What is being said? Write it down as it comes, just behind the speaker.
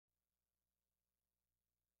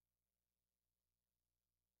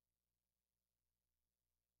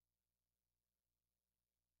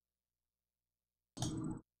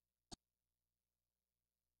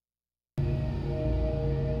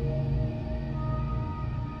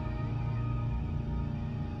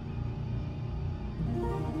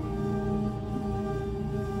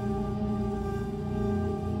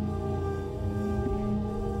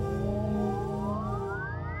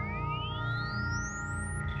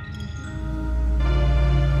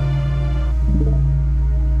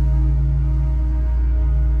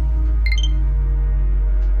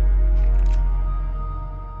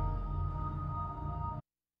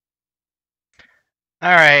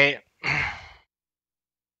Alright.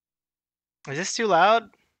 Is this too loud?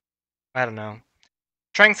 I don't know.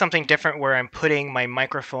 Trying something different where I'm putting my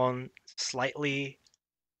microphone slightly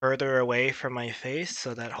further away from my face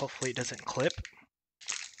so that hopefully it doesn't clip.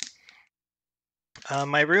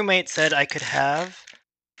 My roommate said I could have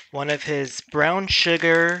one of his brown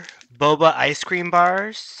sugar boba ice cream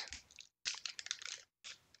bars.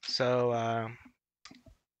 So,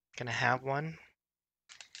 gonna have one.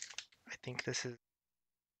 I think this is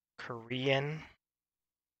Korean.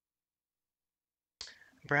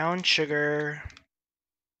 Brown sugar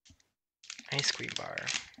ice cream bar.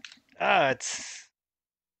 Ah, it's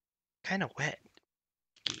kind of wet.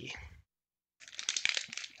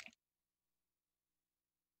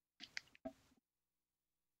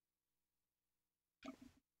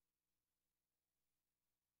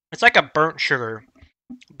 It's like a burnt sugar,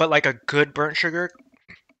 but like a good burnt sugar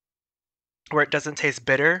where it doesn't taste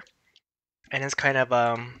bitter, and it's kind of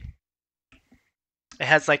it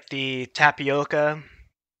has like the tapioca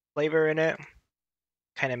flavor in it,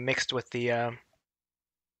 kind of mixed with the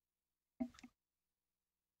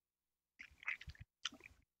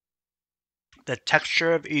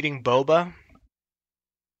texture of eating boba.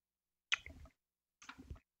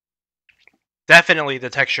 Definitely the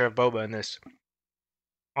texture of boba in this.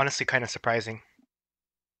 Honestly, kind of surprising.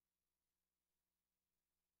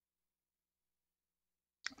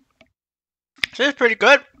 So it's pretty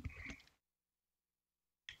good.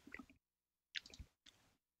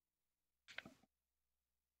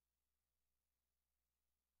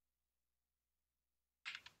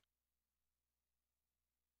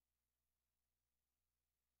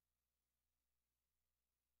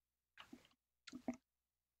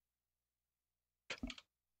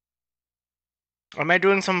 Am I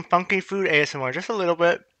doing some funky food ASMR? Just a little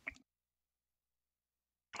bit.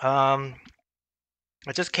 I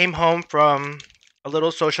just came home from a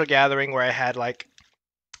little social gathering where I had like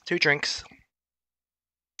 2 drinks.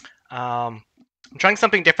 I'm trying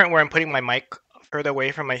something different where I'm putting my mic further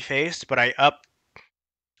away from my face, but I up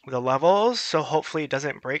the levels, so hopefully it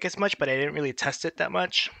doesn't break as much, but I didn't really test it that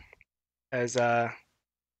much as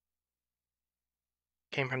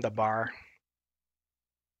came from the bar.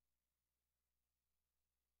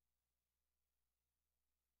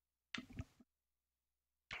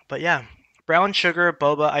 But yeah, brown sugar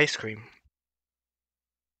boba ice cream.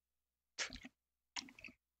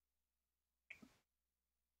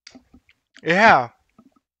 Yeah.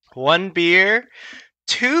 1 beer,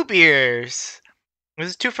 2 beers. This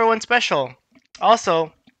is 2 for 1 special.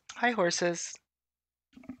 Also, hi horses.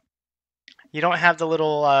 You don't have the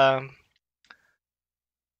little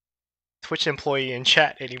Twitch employee in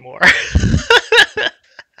chat anymore.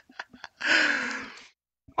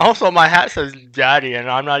 Also, my hat says Daddy, and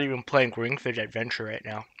I'm not even playing Ring Fit Adventure right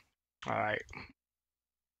now. Alright.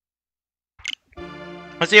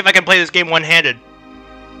 Let's see if I can play this game one-handed.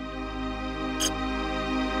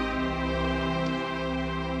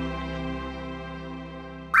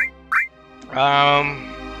 I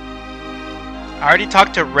already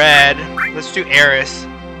talked to Red. Let's do Eris.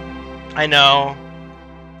 I know.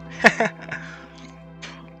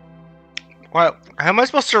 What? How am I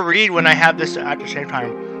supposed to read when I have this at the same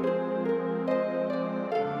time?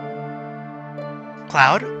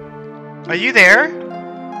 Cloud? Are you there?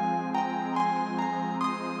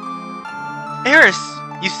 Eris,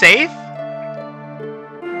 you safe?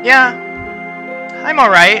 Yeah. I'm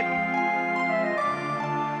alright.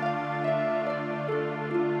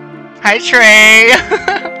 Hi, Trey!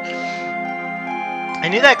 I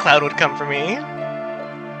knew that Cloud would come for me.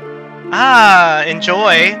 Ah,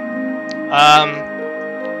 enjoy.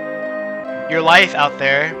 Your life out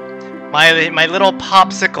there. My little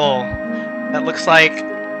popsicle that looks like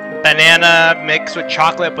banana mixed with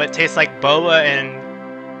chocolate but tastes like boba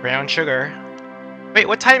and brown sugar. Wait,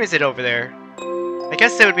 what time is it over there? I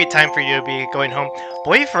guess it would be time for you to be going home.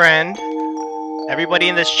 Boyfriend! Everybody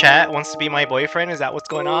in this chat wants to be my boyfriend? Is that what's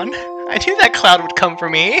going on? I knew that Cloud would come for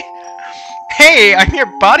me! Hey, I'm your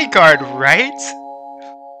bodyguard, right?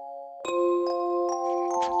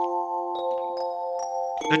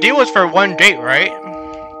 The deal was for 1 date, right?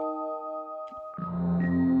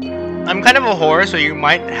 I'm kind of a whore, so you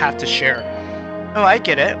might have to share. Oh, I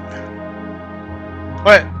get it.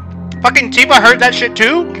 What? Fucking Tifa heard that shit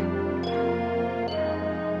too?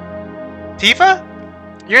 Tifa?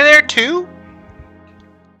 You're there too?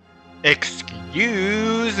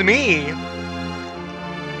 Excuse me.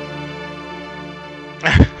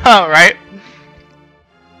 Alright.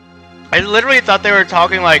 I literally thought they were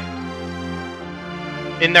talking like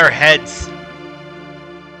in their heads.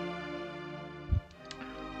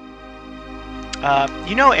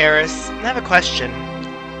 You know, Eris, I have a question.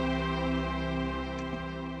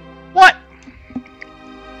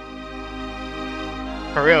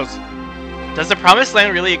 For reals. Does the Promised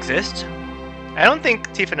Land really exist? I don't think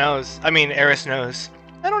Tifa knows. I mean, Eris knows.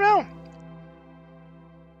 I don't know.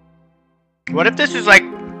 What if this is like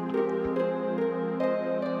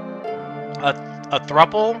a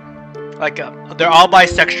throuple? Like they're all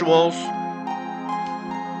bisexuals.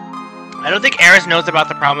 I don't think Eris knows about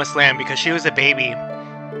the Promised Land because she was a baby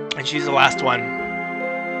and she's the last one.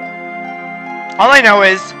 All I know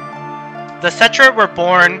is the Cetra were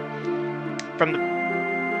born from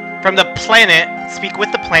the planet, speak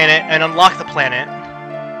with the planet, and unlock the planet.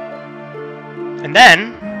 And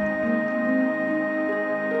then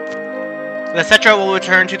the Cetra will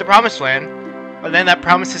return to the Promised Land, but then that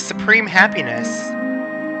promises supreme happiness.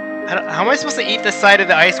 How am I supposed to eat this side of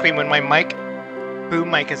the ice cream when my boom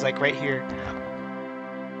mic is like right here?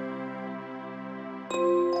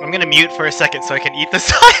 I'm gonna mute for a second so I can eat the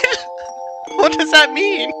side. What does that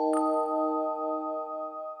mean?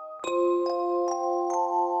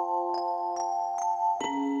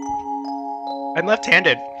 I'm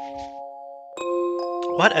left-handed.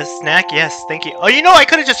 What a snack, yes, thank you. Oh, you know, I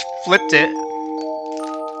could've just flipped it.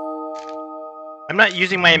 I'm not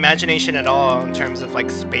using my imagination at all in terms of, like,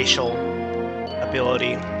 spatial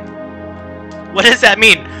ability. What does that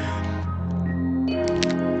mean?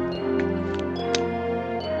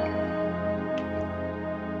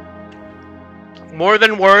 More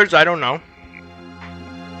than words, I don't know.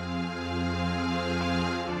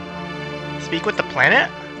 Speak with the planet?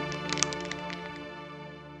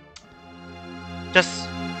 Just,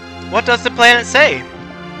 what does the planet say?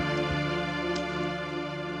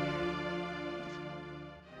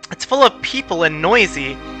 It's full of people and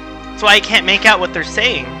noisy, so I can't make out what they're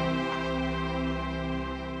saying.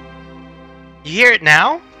 You hear it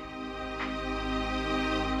now?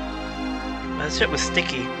 That shit was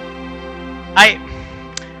sticky.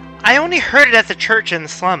 I only heard it at the church in the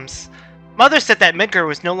slums. Mother said that Midgar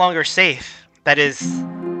was no longer safe. That is,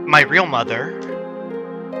 my real mother.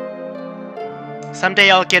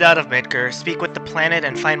 Someday I'll get out of Midgar, speak with the planet,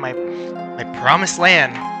 and find my promised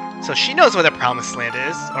land. So she knows what the promised land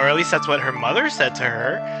is, or at least that's what her mother said to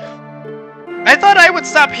her. I thought I would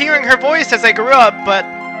stop hearing her voice as I grew up, but...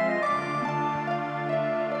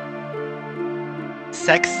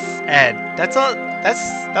 Sex ed. That's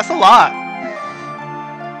a lot.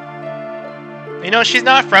 You know, she's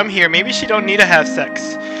not from here. Maybe she don't need to have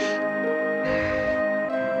sex.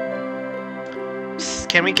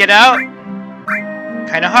 Can we get out?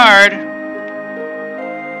 Kinda hard.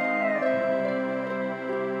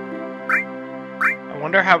 I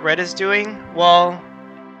wonder how Red is doing. Well,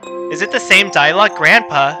 is it the same dialogue?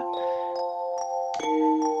 Grandpa?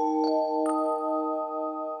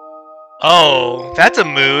 Oh, that's a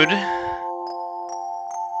mood.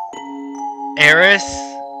 Eris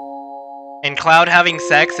and Cloud having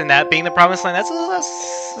sex and that being the promised land. That's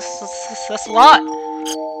a lot.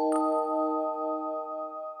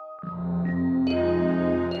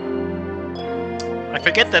 I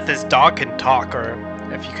forget that this dog can talk, or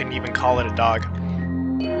if you can even call it a dog.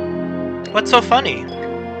 What's so funny?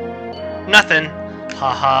 Nothing.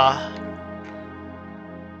 Haha.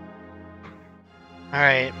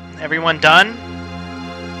 Alright, everyone done?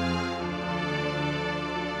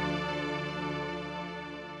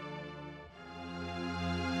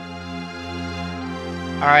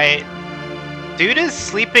 Alright. Dude is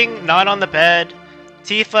sleeping, not on the bed.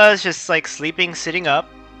 Tifa is just like sleeping, sitting up.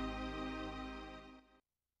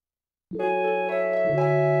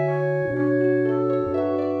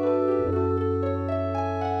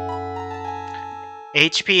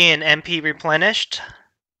 HP and MP replenished.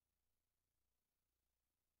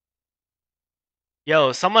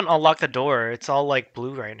 Yo, someone unlock the door. It's all like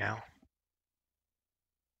blue right now.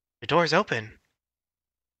 The door's open.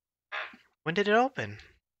 When did it open?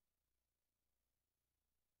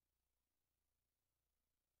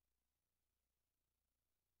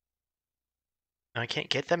 I can't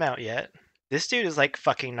get them out yet. This dude is like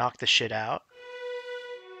fucking knocked the shit out.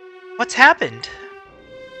 What's happened?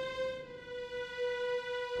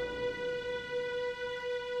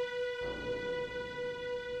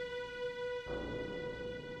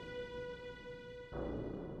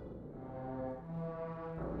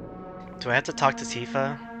 Do I have to talk to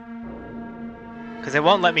Tifa? Because it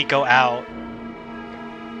won't let me go out.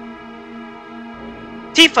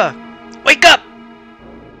 Tifa! Wake up!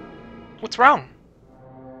 What's wrong?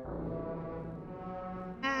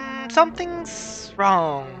 Something's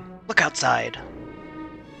wrong. Look outside.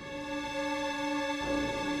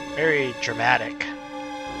 Very dramatic.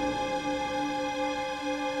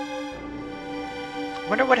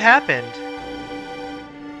 Wonder what happened.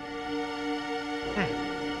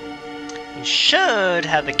 He should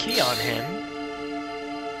have the key on him.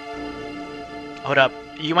 Hold up.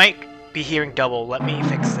 You might be hearing double. Let me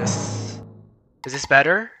fix this. Is this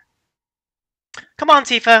better? Come on,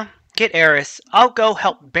 Tifa. Get Eris. I'll go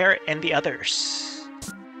help Barrett and the others.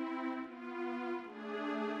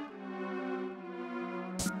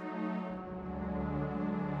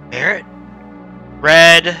 Barrett?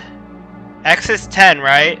 Red. X is 10,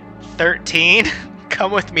 right? 13?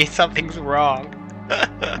 Come with me, something's wrong.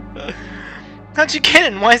 How'd you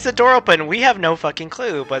get in? Why is the door open? We have no fucking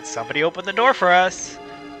clue, but somebody opened the door for us.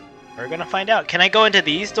 We're gonna find out. Can I go into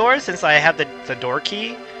these doors since I have the door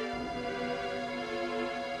key?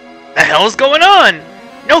 The hell's going on?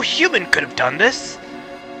 No human could have done this.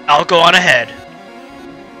 I'll go on ahead.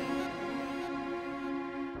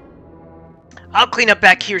 I'll clean up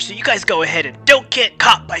back here so you guys go ahead and don't get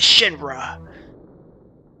caught by Shinra.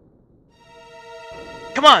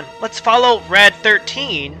 Come on, let's follow Red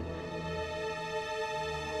 13.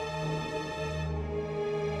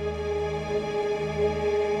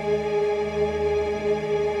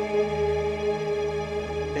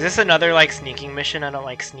 Is this another, like, sneaking mission? I don't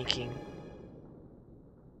like sneaking.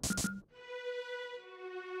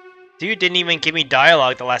 Dude didn't even give me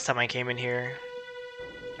dialogue the last time I came in here.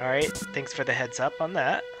 Alright, thanks for the heads up on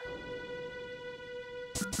that.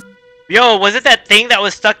 Yo, was it that thing that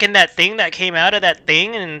was stuck in that thing that came out of that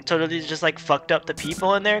thing and totally just, like, fucked up the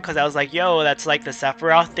people in there? Because I was like, yo, that's, like, the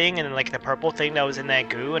Sephiroth thing and, like, the purple thing that was in that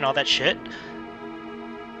goo and all that shit.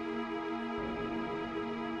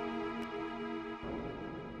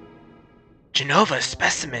 Genova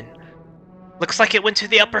specimen. Looks like it went to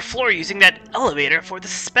the upper floor using that elevator for the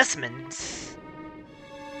specimens.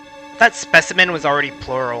 That specimen was already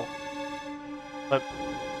plural. But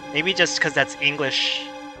maybe just because that's English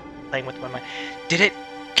playing with my mind. Did it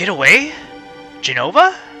get away?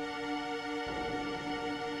 Genova?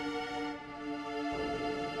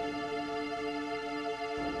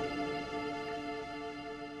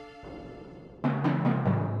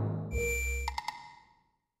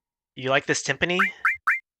 You like this timpani?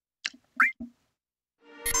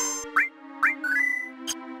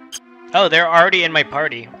 Oh, they're already in my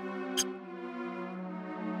party.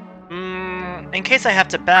 In case I have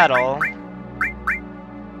to battle...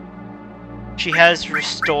 She has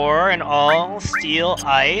Restore and all, Steel,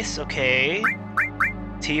 Ice, okay.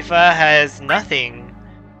 Tifa has nothing.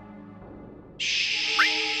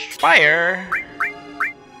 Fire?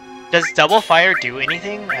 Does double fire do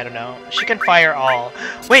anything? I don't know. She can fire all.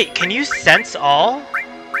 Wait, can you sense all?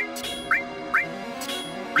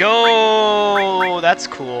 Yo, that's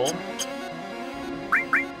cool.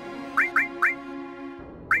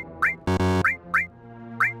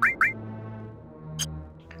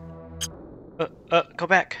 Go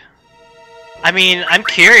back. I mean, I'm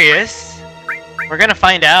curious. We're gonna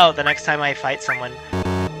find out the next time I fight someone.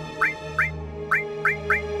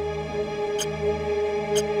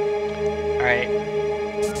 Alright.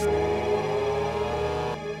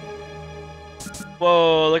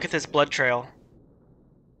 Whoa, look at this blood trail.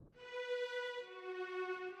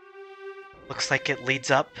 Looks like it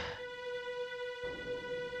leads up.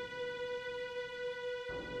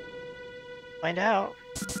 Find out.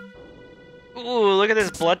 Ooh, look at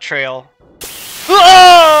this blood trail.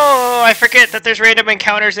 Oh! I forget that there's random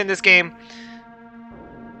encounters in this game.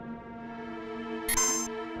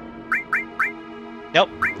 Nope,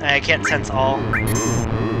 I can't sense all.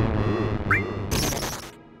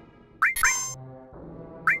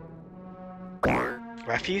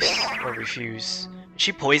 Refuse or refuse? Is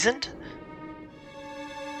she poisoned?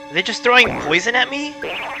 Are they just throwing poison at me?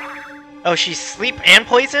 Oh, she's sleep and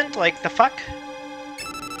poisoned? Like, the fuck?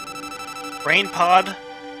 Brain pod?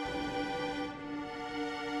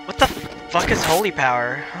 What the fuck is holy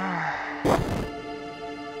power?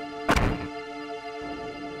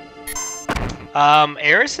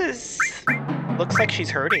 Eris is... looks like she's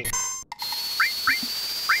hurting.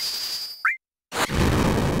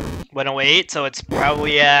 108, so it's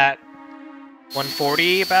probably at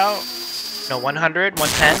 140 about? No, 100,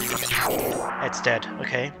 110? It's dead,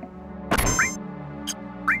 okay.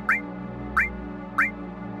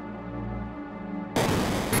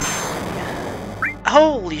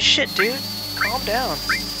 Holy shit, dude! Calm down.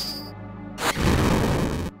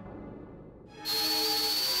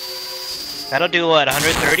 That'll do what,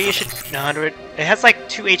 130? It should... no, 100... it has like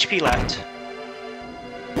 2 HP left.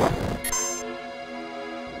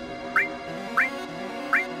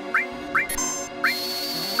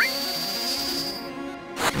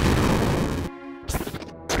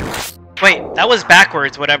 Wait, that was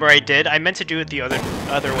backwards, whatever I did. I meant to do it the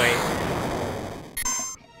other way.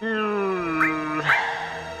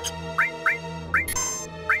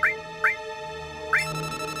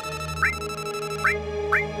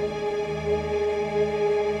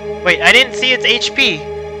 Wait, I didn't see its HP.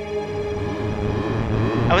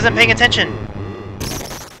 I wasn't paying attention.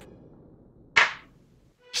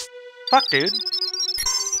 Fuck, dude.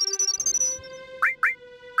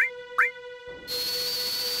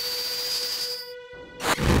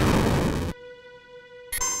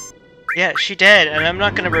 Yeah, she dead, and I'm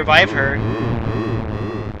not gonna revive her.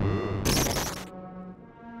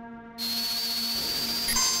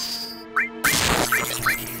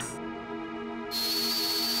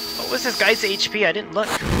 What was this guy's HP? I didn't look.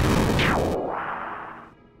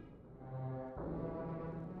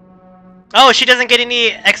 Oh, she doesn't get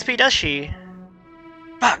any XP, does she?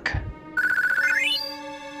 Fuck.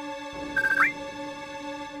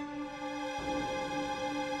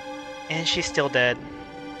 And she's still dead.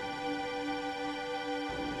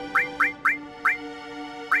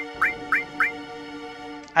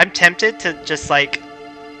 I'm tempted to just like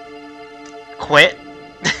quit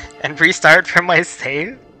and restart from my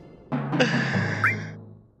save.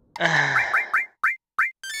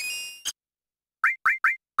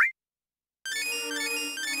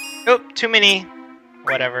 Oh, too many.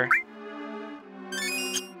 Whatever.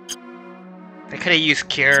 I could have used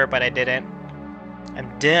Cure, but I didn't.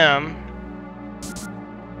 I'm dim.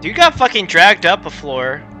 Dude got fucking dragged up a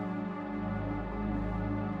floor.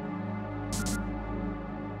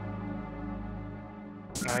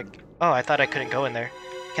 Oh, I thought I couldn't go in there.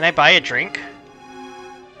 Can I buy a drink?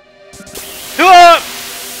 Ah!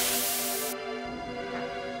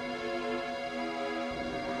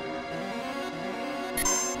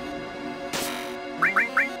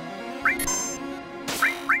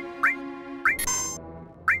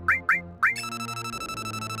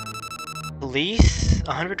 Police,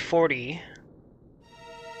 140.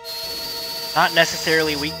 Not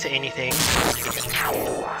necessarily weak to anything.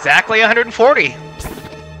 Exactly 140.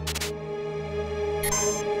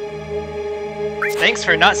 Thanks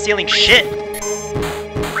for not stealing shit.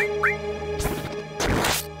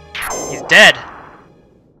 He's dead.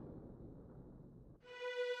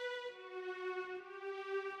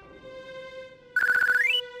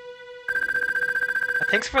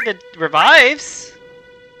 Thanks for the revives.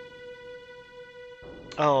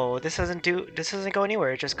 Oh, this doesn't go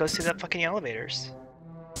anywhere. It just goes to the fucking elevators.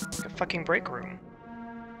 Like a fucking break room.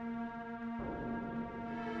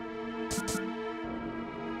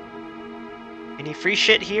 Any free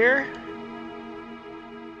shit here?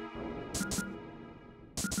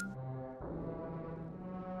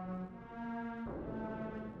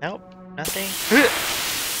 Nope, nothing.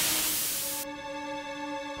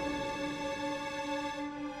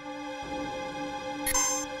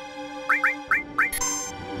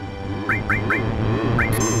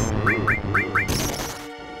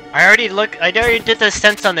 I already did the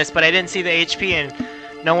stunts on this, but I didn't see the HP and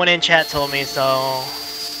no one in chat told me, so...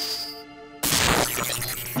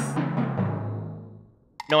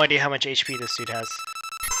 No idea how much HP this dude has.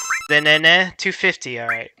 Then 250,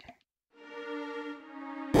 alright.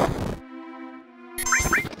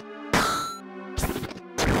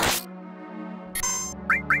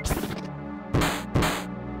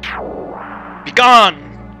 Be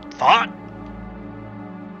gone! Thought?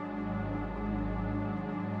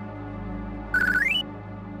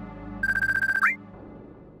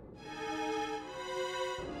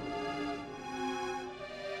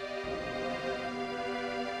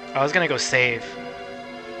 I was gonna go save.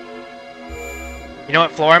 You know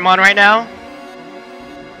what floor I'm on right now?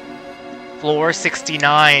 Floor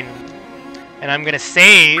 69. And I'm gonna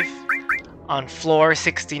save on floor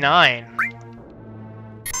 69.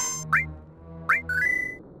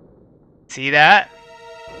 See that?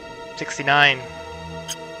 69.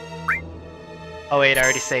 Oh wait, I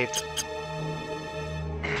already saved.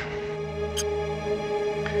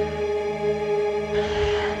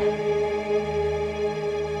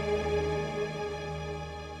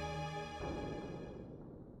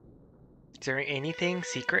 Is there anything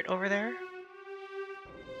secret over there?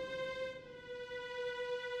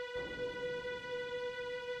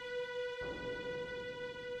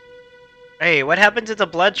 Hey, what happened to the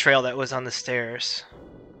blood trail that was on the stairs?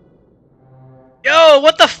 Yo,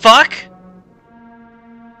 what the fuck?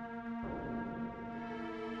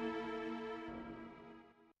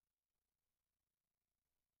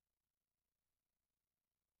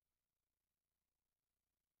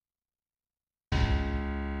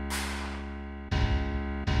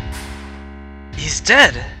 He's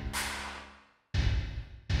dead.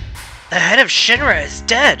 The head of Shinra is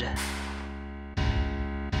dead.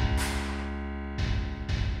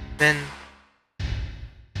 Then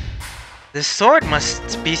this sword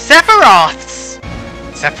must be Sephiroth's.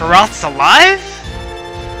 Sephiroth's alive?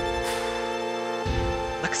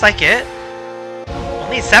 Looks like it. Oh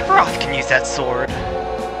Only Sephiroth can use that sword.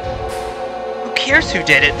 Who cares who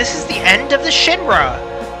did it? This is the end of the Shinra!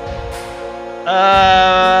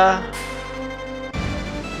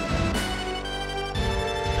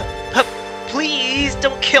 Please,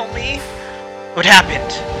 don't kill me! What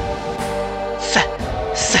happened?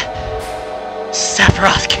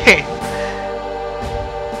 Sephiroth came!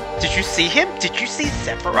 Did you see him? Did you see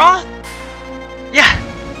Sephiroth? Yeah!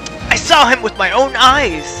 I saw him with my own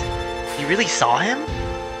eyes! You really saw him?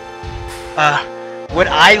 Would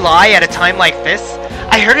I lie at a time like this?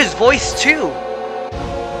 I heard his voice too!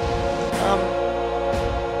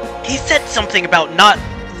 He said something about not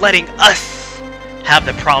letting us have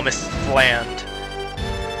the promised land.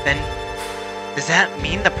 Then, does that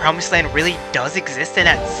mean the promised land really does exist and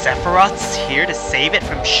that Sephiroth's here to save it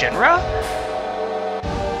from Shinra?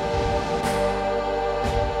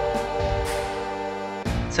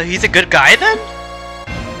 So he's a good guy then?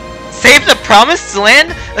 Save the promised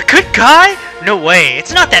land? A good guy? No way,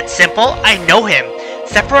 it's not that simple. I know him.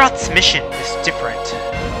 Sephiroth's mission is different.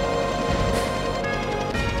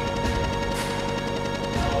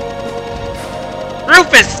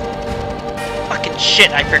 Rufus! Fucking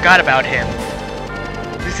shit, I forgot about him.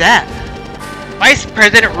 Who's that? Vice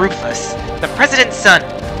President Rufus, the president's son.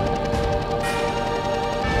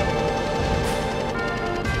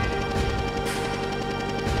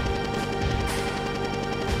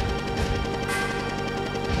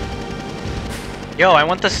 Yo, I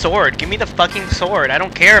want the sword. Give me the fucking sword. I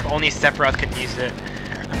don't care if only Sephiroth can use it.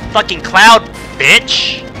 Fucking Cloud,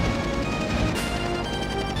 bitch!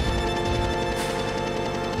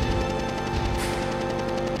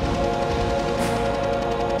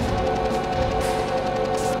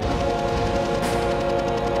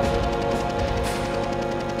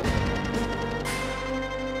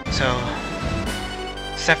 So,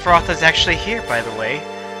 Sephiroth is actually here, by the way.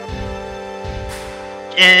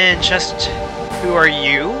 And just who are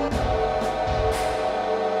you?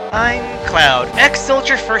 I'm Cloud,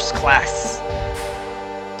 ex-soldier first class.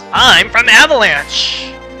 I'm from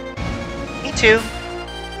Avalanche. Me too.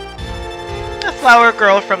 A flower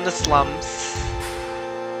girl from the slums.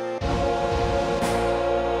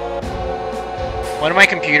 One of my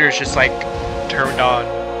computers just like turned on.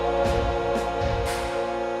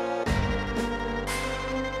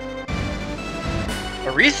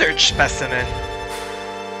 A research specimen.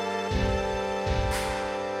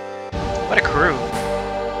 What a crew.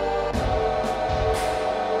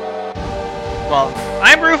 Well,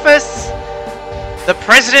 I'm Rufus, the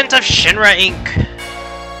president of Shinra Inc.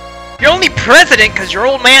 You're only president because your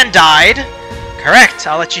old man died. Correct,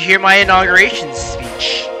 I'll let you hear my inauguration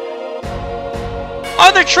speech.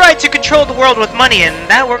 Arthur tried to control the world with money and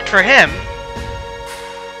that worked for him.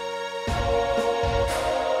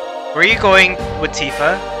 Where are you going with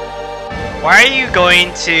Tifa? Why are you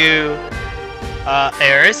going to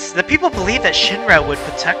Eris? The people believe that Shinra would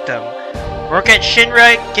protect them. Work at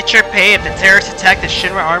Shinra, get your pay. If the terrorists attack, the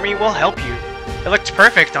Shinra army will help you. It looks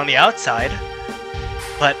perfect on the outside.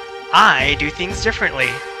 But I do things differently.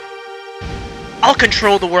 I'll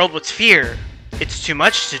control the world with fear. It's too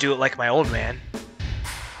much to do it like my old man.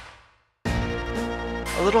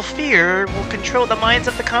 A little fear will control the minds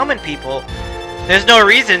of the common people. There's no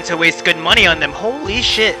reason to waste good money on them. Holy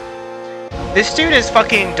shit. This dude is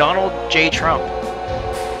fucking Donald J. Trump.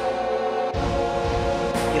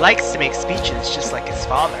 He likes to make speeches just like his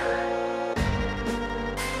father.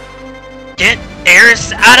 Get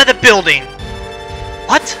Eris out of the building!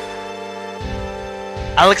 What?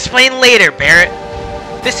 I'll explain later, Barrett.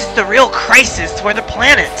 This is the real crisis for the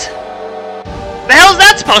planet. The hell's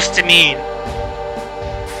that supposed to mean?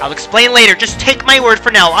 I'll explain later, just take my word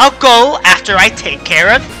for now. I'll go after I take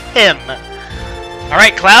care of him.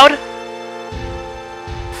 Alright, Cloud?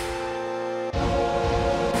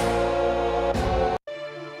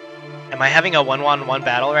 Am I having a one-on-one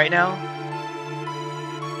battle right now?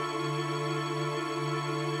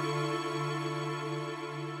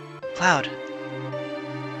 Cloud.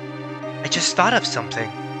 I just thought of something.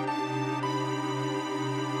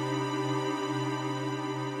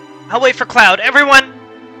 I'll wait for Cloud. Everyone!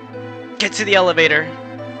 Get to the elevator.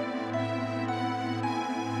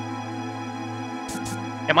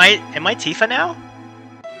 Am I Tifa now?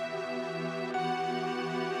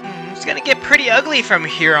 It's gonna get pretty ugly from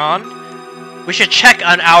here on. We should check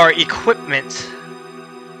on our equipment.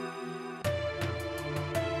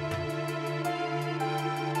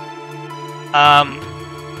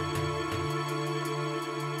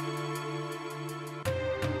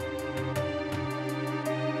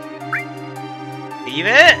 Leave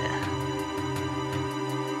it?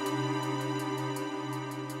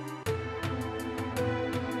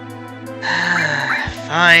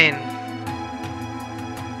 Fine.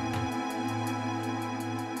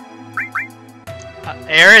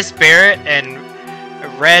 Eris Barrett and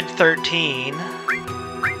Red 13.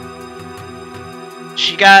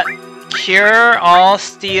 She got Cure All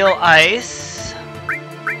Steel Ice.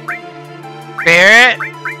 Barrett,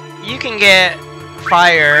 you can get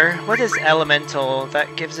Fire. What is Elemental?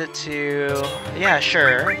 That gives it to... Yeah,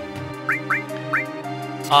 sure. You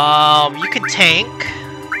can Tank.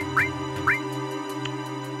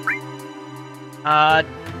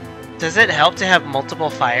 Does it help to have multiple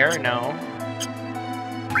Fire? No.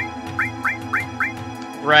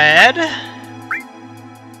 Red.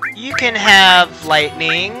 You can have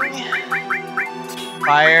Lightning.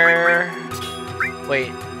 Fire.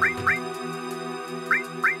 Wait.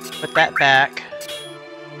 Put that back.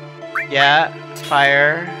 Yeah,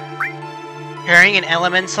 Fire. Pairing an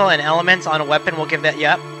Elemental and Elements on a weapon will give that.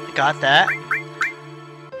 Yep, got that.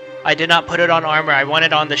 I did not put it on armor. I want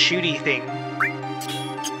it on the shooty thing.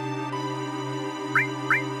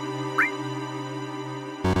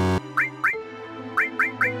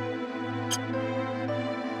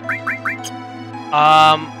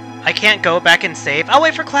 I can't go back and save. I'll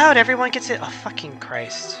wait for Cloud. Everyone gets it. Oh, fucking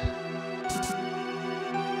Christ.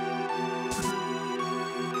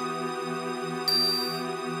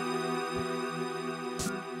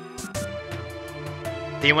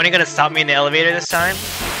 Do you want to stop me in the elevator this time?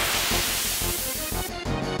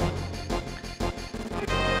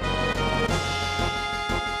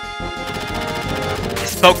 I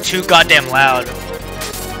spoke too goddamn loud.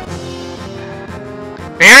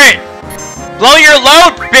 Barrett! Blow your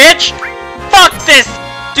load, bitch! Fuck this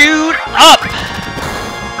dude up!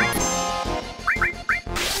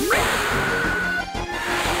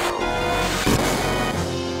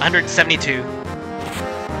 $172.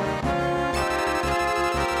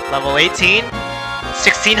 Level 18.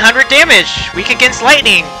 1600 damage! Weak against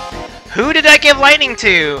lightning! Who did I give lightning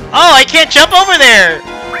to? Oh, I can't jump over there!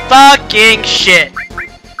 Fucking shit!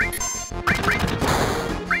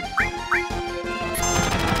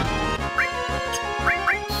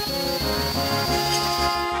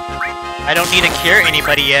 I don't need to cure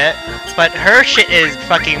anybody yet, but her shit is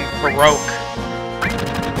fucking broke.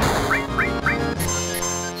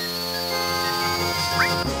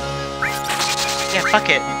 Yeah, fuck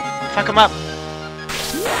it. Fuck him up.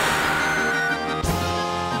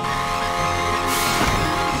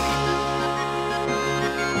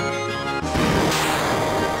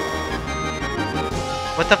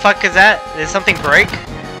 What the fuck is that? Did something break?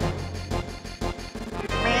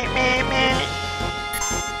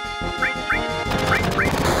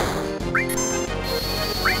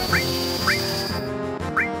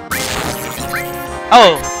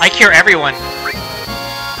 Oh, I cure everyone.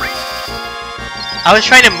 I was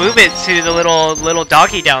trying to move it to the little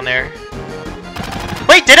doggy down there.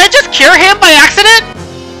 Wait, did I just cure him by accident?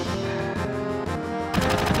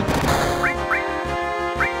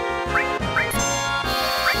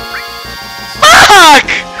 Fuck!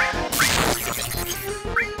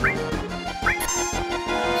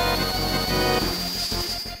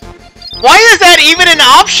 Why is that even an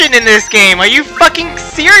option in this game? Are you fucking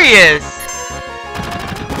serious?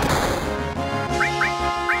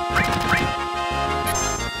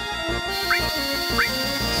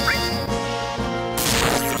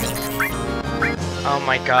 Oh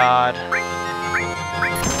my god.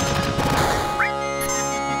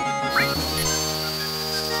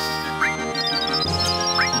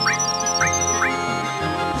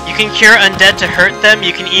 You can cure undead to hurt them,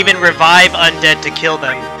 you can even revive undead to kill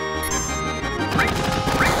them.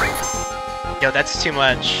 Yo, that's too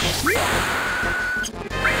much.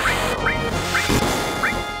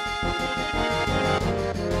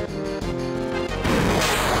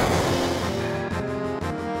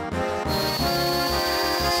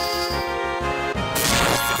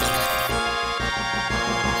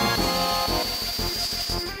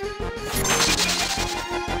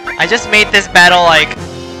 I just made this battle like...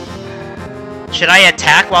 Should I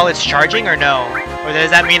attack while it's charging or no? Or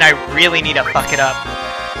does that mean I really need to fuck it up?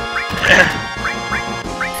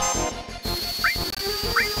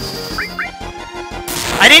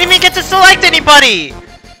 I didn't even get to select anybody!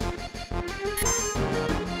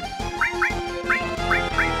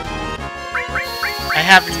 I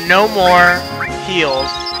have no more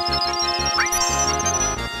heals.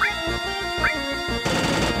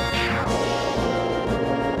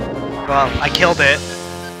 Well, I killed it.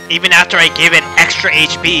 Even after I gave it extra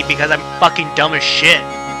HP because I'm fucking dumb as shit.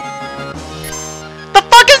 The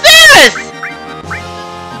fuck is this?!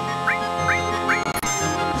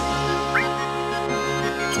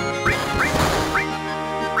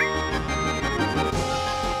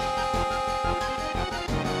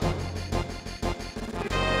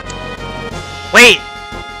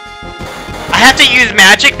 have to use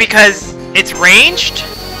magic because it's ranged?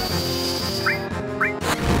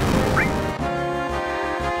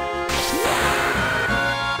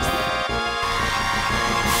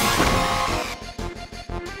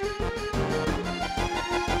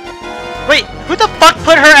 Wait, who the fuck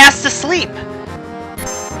put her ass to sleep?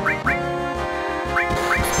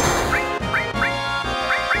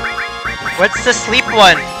 What's the sleep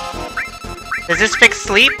one? Does this fix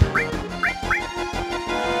sleep?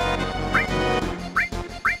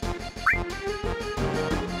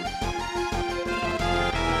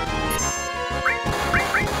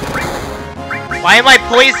 Why am I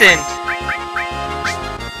poisoned?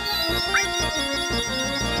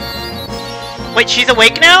 Wait, she's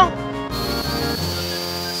awake now?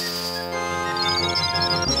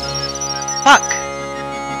 Fuck.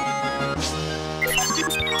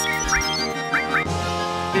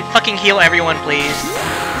 Dude, fucking heal everyone, please.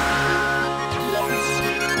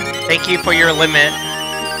 Thank you for your limit.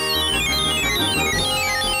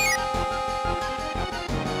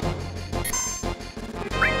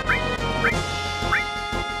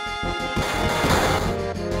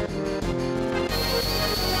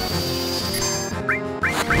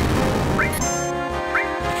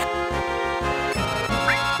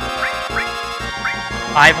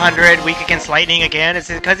 $500 weak against lightning again? Is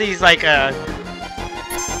it because he's like a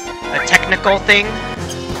technical thing?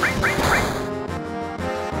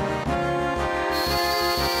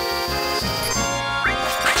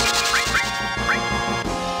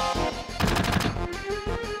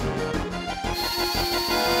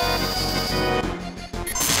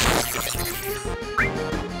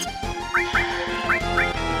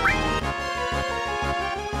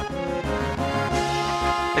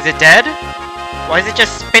 Is it dead? Why is it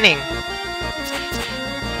just spinning?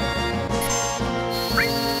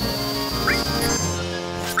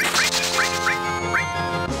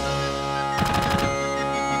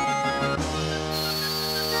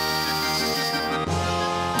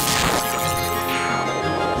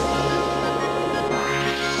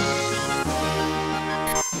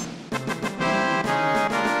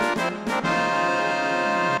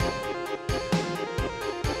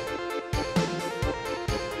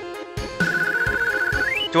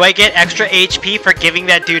 Do I get extra HP for giving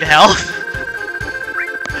that dude health?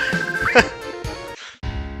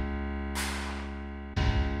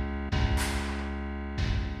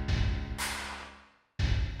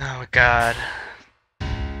 Oh god.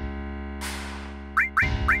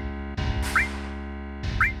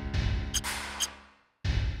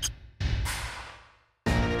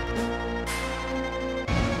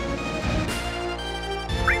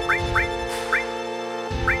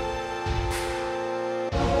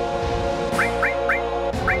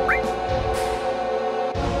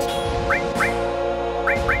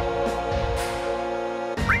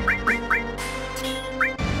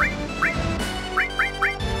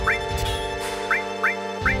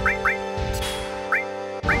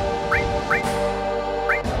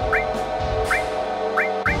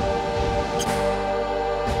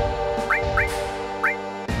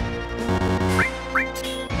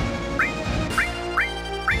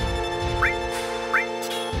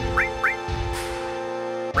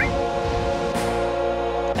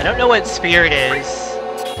 I don't know what spirit is.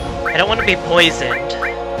 I don't want to be poisoned.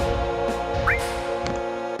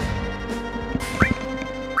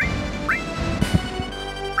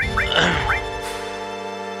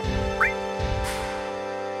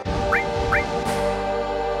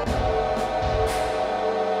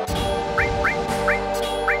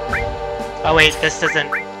 Oh wait, this doesn't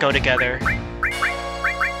go together.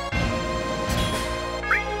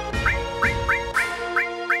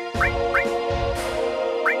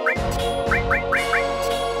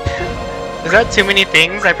 Is that too many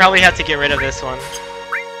things? I probably have to get rid of this one.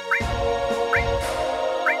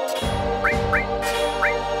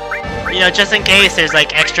 You know, just in case there's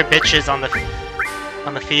like extra bitches on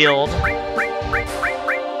the field.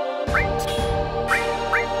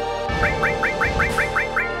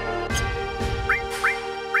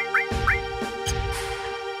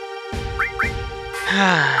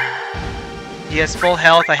 He has full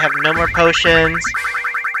health, I have no more potions.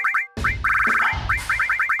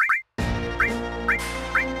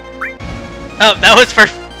 Oh, that was for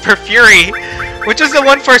Fury. Which is the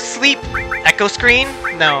one for sleep? Echo screen?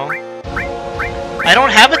 No. I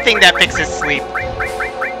don't have a thing that fixes sleep.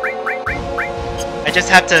 I just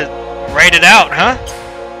have to write it out, huh?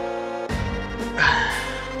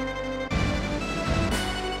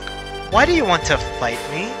 Why do you want to fight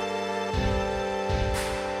me?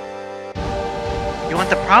 You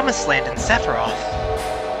want the Promised Land in Sephiroth.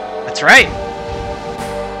 That's right.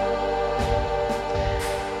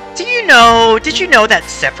 Do you Did you know that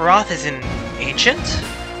Sephiroth is an ancient?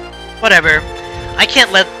 Whatever. I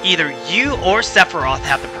can't let either you or Sephiroth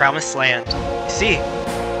have the promised land. You see?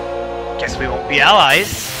 Guess we won't be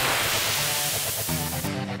allies.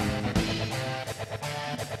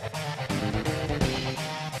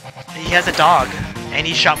 He has a dog, and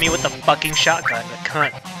he shot me with a fucking shotgun, the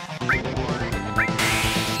cunt.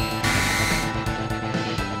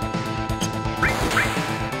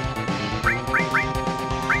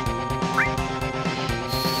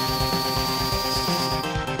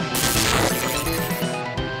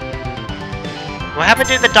 What happened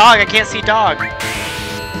to the dog? I can't see dog.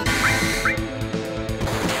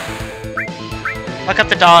 Look up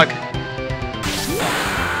the dog.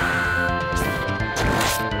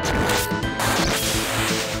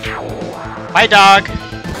 Bye, dog.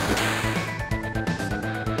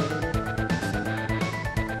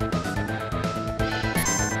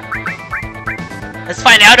 Let's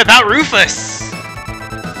find out about Rufus.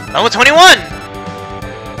 Level 21.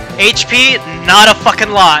 HP, not a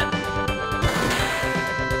fucking lot.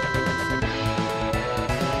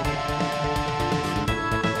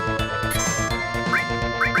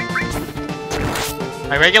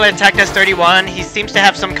 My regular attack does 31. He seems to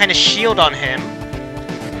have some kind of shield on him.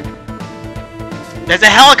 There's a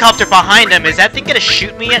helicopter behind him. Is that thing gonna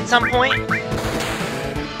shoot me at some point?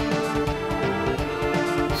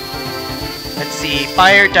 Let's see.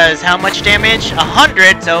 Fire does how much damage?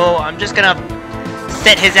 100, so I'm just gonna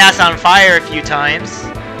set his ass on fire a few times.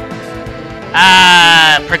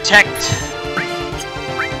 Protect.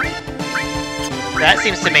 That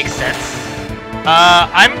seems to make sense.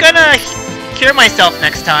 I'm gonna cure myself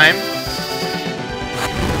next time.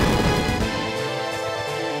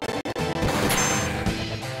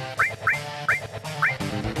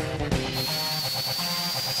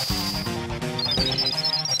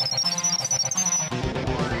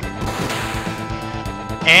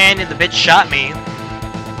 And the bitch shot me.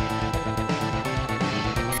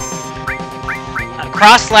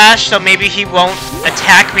 Cross slash, so maybe he won't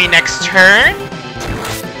attack me next turn.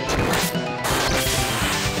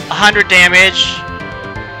 100 damage.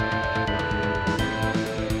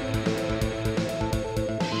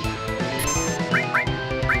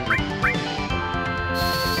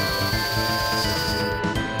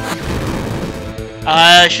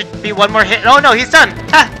 Should be one more hit. Oh no, he's done.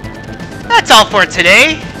 Ha! That's all for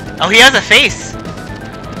today. Oh, he has a face.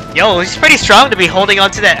 Yo, he's pretty strong to be holding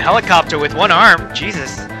onto that helicopter with one arm.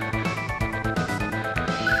 Jesus.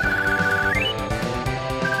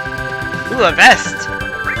 Ooh, a vest.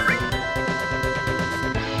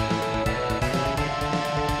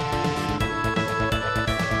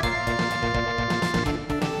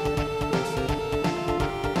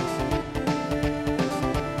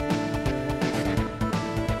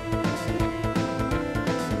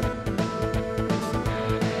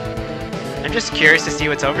 I'm just curious to see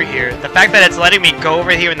what's over here. The fact that it's letting me go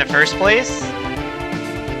over here in the first place?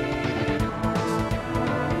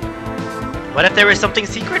 What if there was something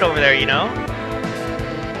secret over there, you know?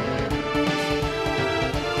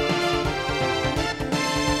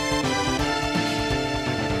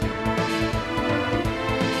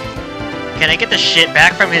 Can I get the shit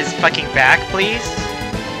back from his fucking back, please?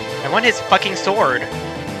 I want his fucking sword.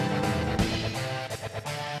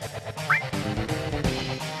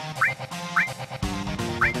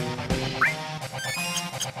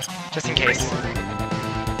 Just in case.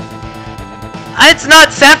 It's not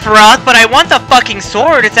Sephiroth, but I want the fucking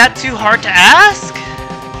sword. Is that too hard to ask?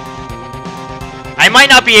 I might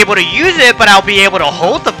not be able to use it, but I'll be able to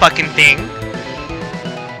hold the fucking thing.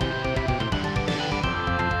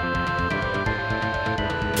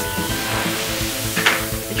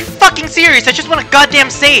 Are you fucking serious? I just want a goddamn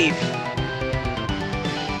save.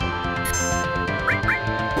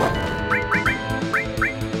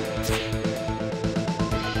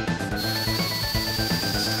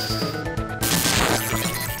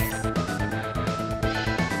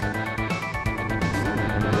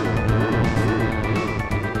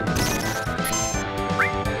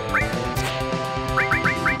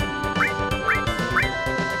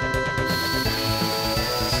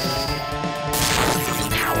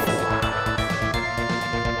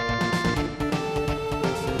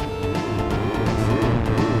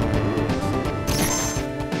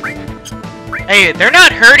 Hey, they're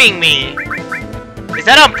not hurting me! Is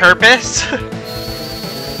that on purpose?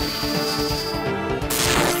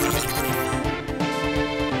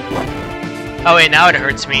 Oh wait, now it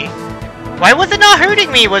hurts me. Why was it not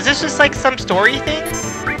hurting me? Was this just like some story thing?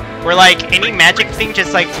 Where like any magic thing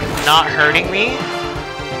just like not hurting me?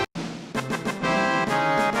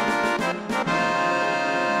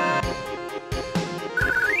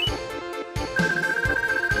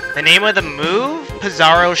 The name of the move?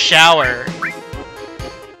 Pizarro Shower.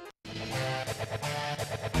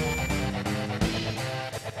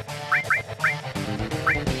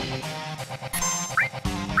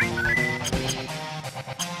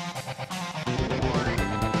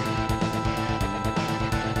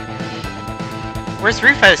 Where's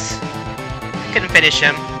Rufus? Couldn't finish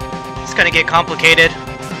him. It's gonna get complicated.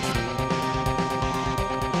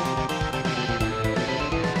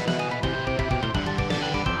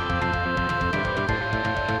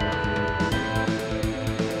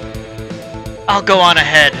 I'll go on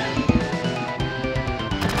ahead.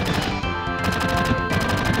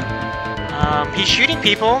 He's shooting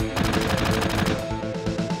people.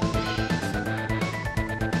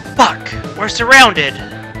 Fuck, we're surrounded.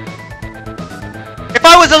 If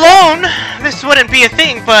I was alone, this wouldn't be a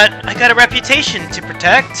thing, but I got a reputation to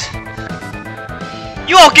protect.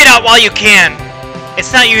 You all get out while you can.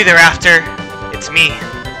 It's not you they're after, it's me.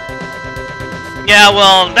 Yeah,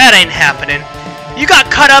 well, that ain't happening. You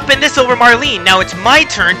got caught up in this over Marlene, now it's my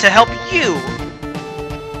turn to help you.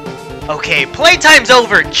 Okay, playtime's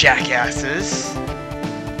over, jackasses.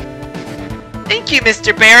 Thank you,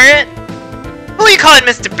 Mr. Barrett. Who are you calling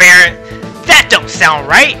Mr. Barrett? That don't sound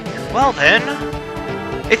right. Well then,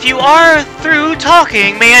 if you are through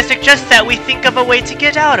talking, may I suggest that we think of a way to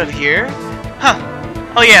get out of here? Huh.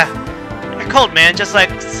 Oh yeah, you're cold, man, just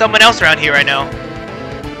like someone else around here I know.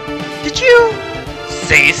 Did you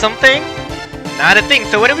say something? Not a thing,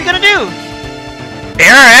 so what are we gonna do?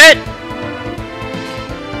 Barrett!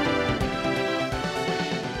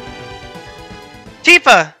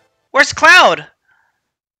 Tifa! Where's Cloud?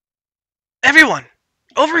 Everyone!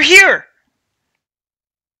 Over here!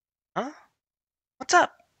 Huh? What's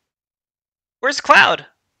up? Where's Cloud?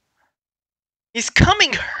 He's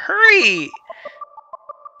coming! Hurry!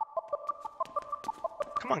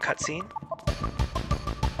 Come on, cutscene.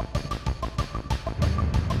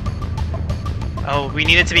 Oh, we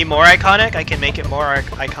need it to be more iconic? I can make it more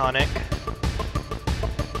iconic.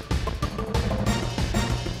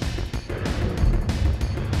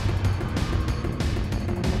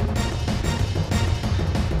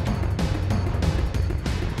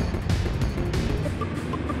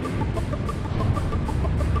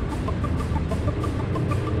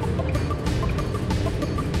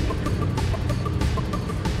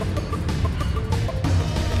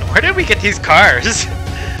 Where did we get these cars?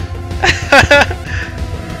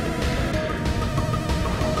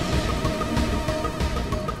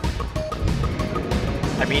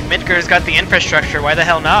 I mean, Midgar's got the infrastructure, why the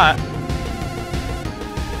hell not?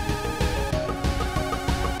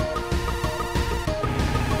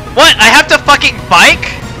 What? I have to fucking bike?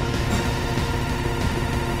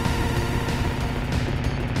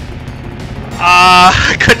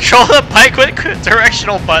 Control the bike with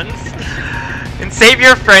directional buttons. And save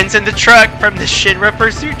your friends in the truck from the Shinra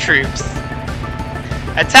pursuit troops.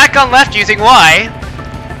 Attack on left using Y.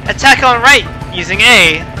 Attack on right using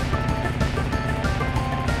A.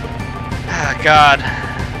 Oh god.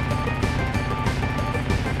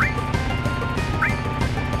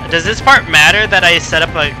 Does this part matter that I set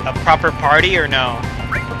up a proper party or no?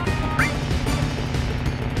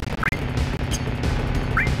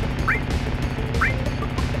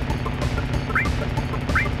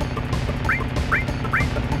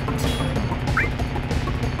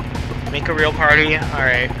 Make a real party?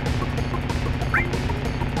 Alright.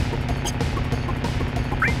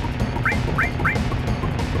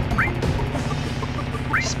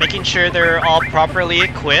 Just making sure they're all properly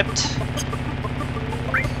equipped.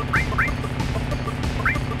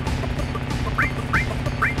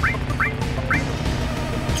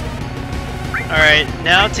 Alright,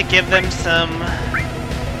 now to give them some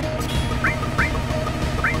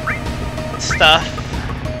stuff.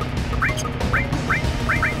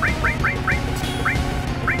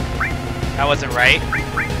 That wasn't right.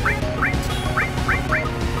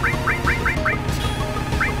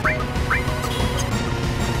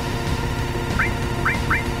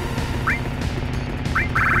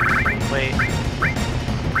 Wait.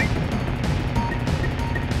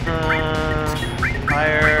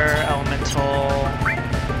 Fire, elemental.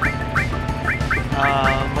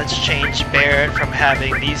 Let's change Barrett from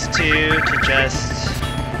having these two to just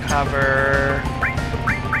cover.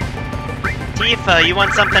 Tifa, you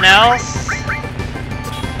want something else?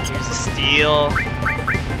 Here's a steel. So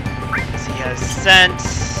he has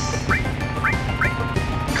sense.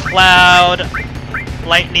 Cloud.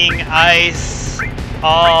 Lightning, ice.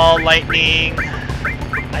 All lightning.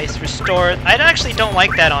 Ice restored. I actually don't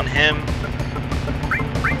like that on him.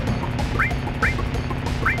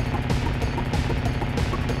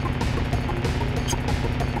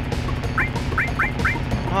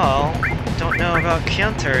 Well, don't know about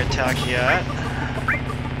counterattack yet.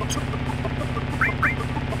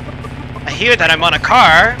 I hear that I'm on a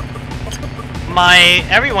car.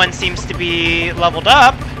 Everyone seems to be leveled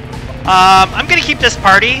up. I'm gonna keep this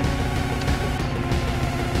party.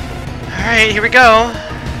 Alright, here we go.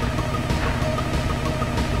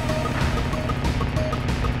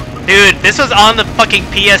 Dude, this was on the fucking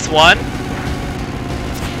PS1?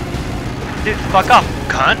 Dude, fuck off,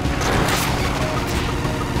 cunt.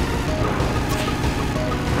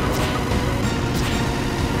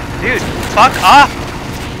 Dude, fuck off!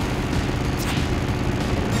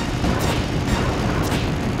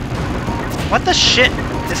 What the shit?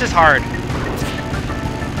 This is hard.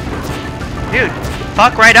 Dude,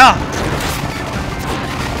 fuck right off!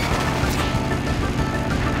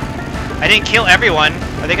 I didn't kill everyone.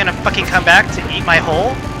 Are they gonna fucking come back to eat my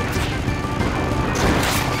hole?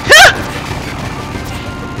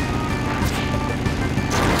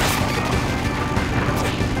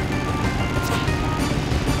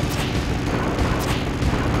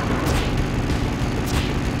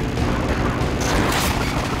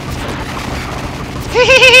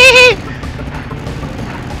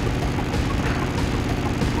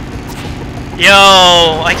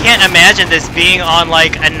 Yo, I can't imagine this being on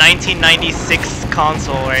like a 1996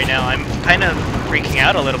 console right now. I'm kind of freaking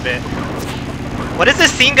out a little bit. What is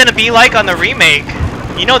this scene gonna be like on the remake?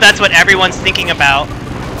 You know that's what everyone's thinking about.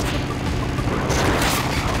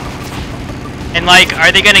 And like,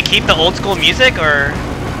 are they gonna keep the old school music or...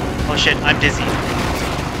 Oh shit, I'm dizzy.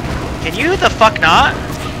 Can you the fuck not?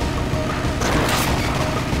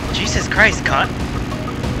 Jesus Christ, cunt.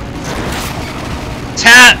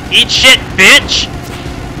 Tap! Eat shit, bitch!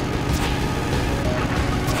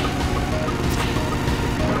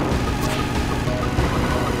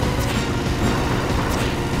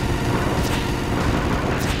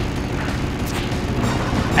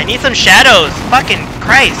 I need some shadows! Fucking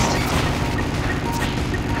Christ!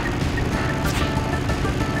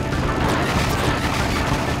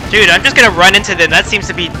 Dude, I'm just gonna run into them. That seems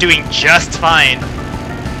to be doing just fine.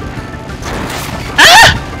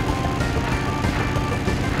 Ah!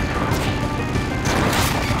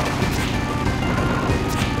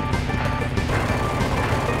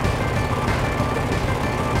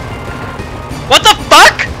 What the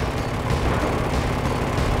fuck?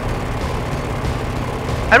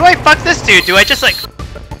 How do I fuck this dude? Do I just like...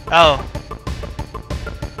 Oh.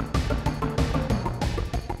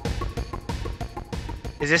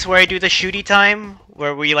 Is this where I do the shooty time?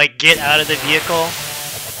 Where we like get out of the vehicle?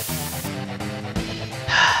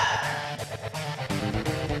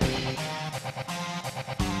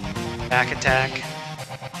 Back attack.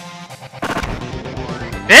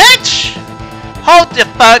 Bitch! Hold the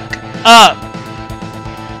fuck up!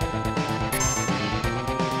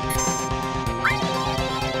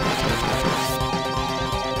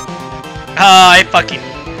 Oh, I fucking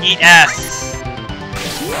eat ass.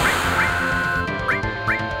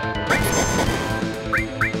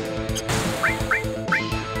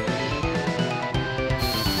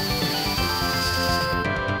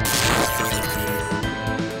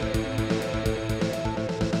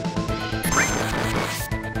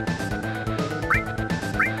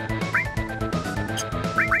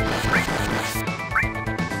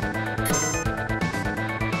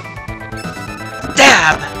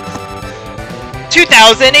 Dab!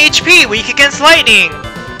 2000 HP, weak against lightning!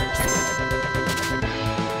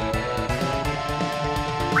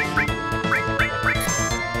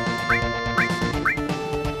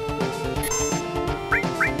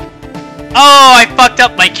 Oh, I fucked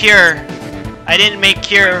up my cure. I didn't make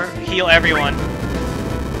cure heal everyone.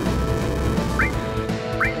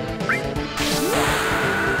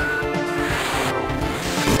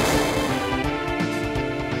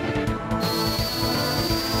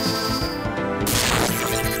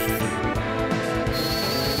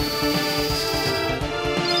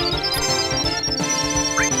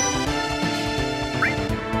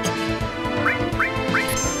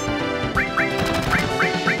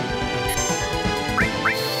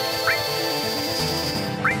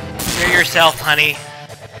 Yourself, honey.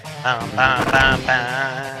 Bum, bum, bum,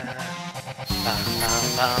 bum. Bum,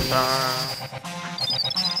 bum, bum,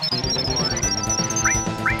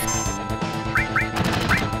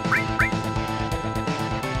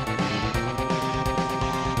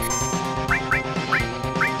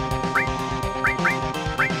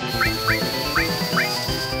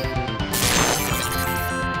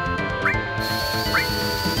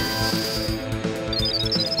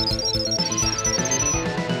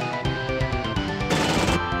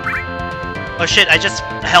 Oh shit, I just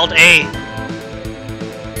held A.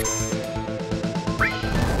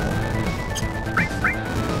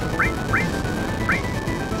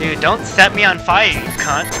 Dude, don't set me on fire, you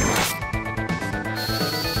cunt.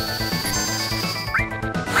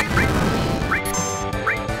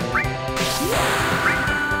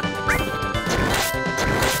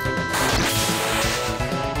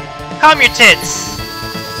 Calm your tits!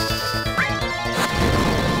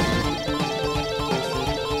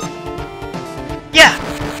 Yeah!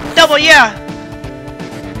 Double yeah!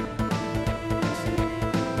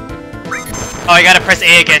 Oh, I gotta press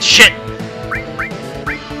A again. Shit!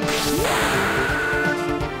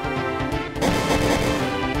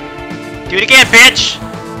 Do it again, bitch!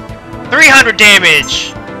 300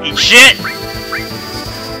 damage! Eat shit!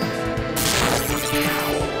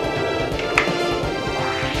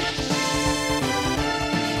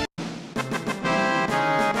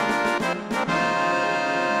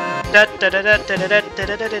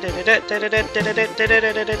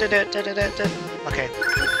 Okay.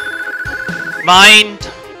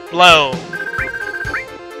 Mind blow.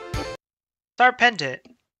 Star pendant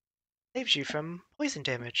saves you from poison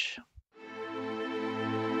damage.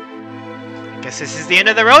 I guess this is the end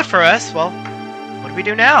of the road for us. Well, what do we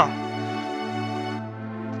do now?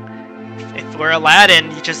 If we're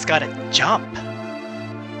Aladdin, you just gotta jump.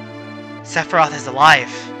 Sephiroth is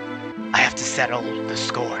alive. I have to settle the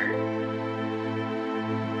score.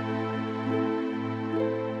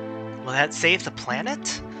 Will that save the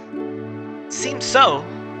planet? Seems so.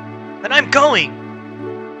 Then I'm going!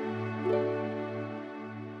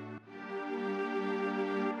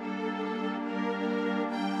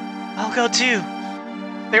 I'll go too.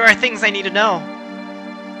 There are things I need to know.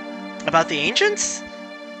 About the ancients?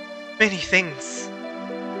 Many things.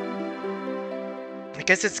 I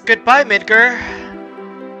guess it's goodbye, Midgar.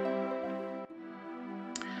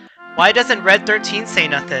 Why doesn't Red 13 say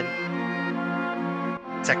nothing?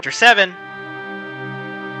 Sector 7.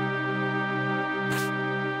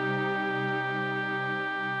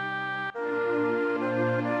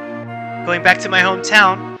 Going back to my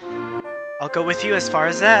hometown. I'll go with you as far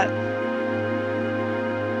as that.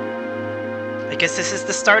 I guess this is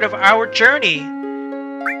the start of our journey.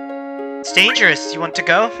 It's dangerous. You want to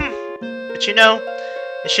go? But you know,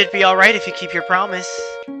 it should be alright if you keep your promise.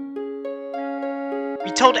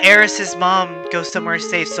 We told Eris's mom go somewhere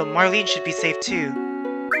safe, so Marlene should be safe too.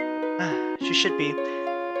 She should be.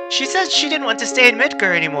 She said she didn't want to stay in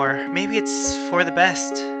Midgar anymore. Maybe it's for the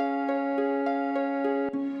best.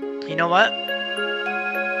 You know what?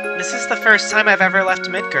 This is the first time I've ever left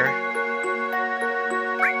Midgar.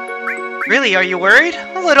 Really, are you worried?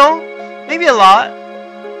 A little. Maybe a lot.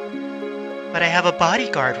 But I have a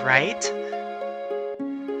bodyguard, right?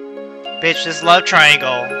 Bitch, this love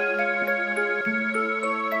triangle.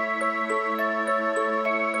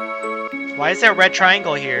 Why is there a red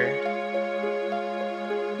triangle here?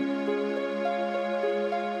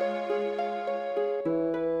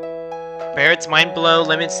 Barrett's Mind Blow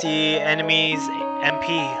limits the enemy's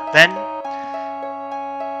MP. Then,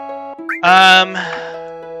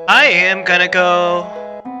 I am gonna go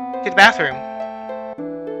to the bathroom.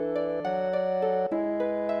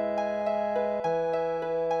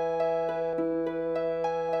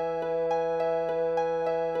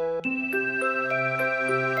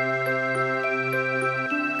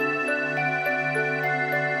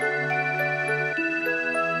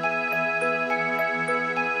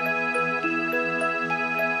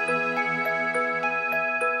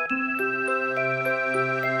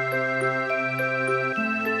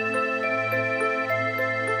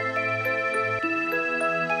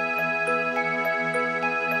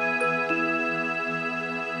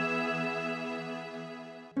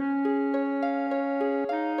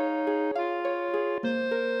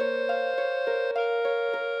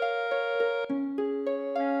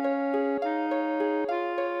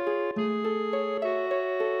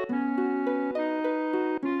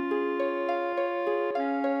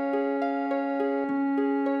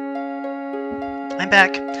 I'm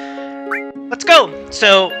back. Let's go!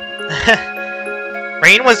 So,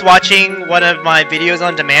 Rain was watching one of my videos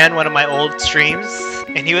on demand, one of my old streams,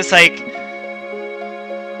 and he was like...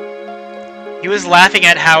 He was laughing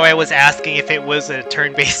at how I was asking if it was a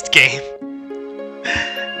turn-based game.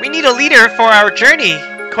 We need a leader for our journey!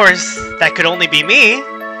 Of course, that could only be me.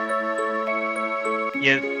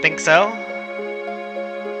 You think so?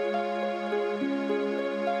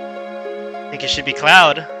 I think it should be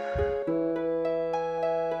Cloud.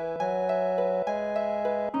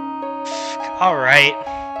 Alright.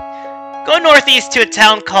 Go northeast to a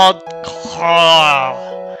town called Kalm.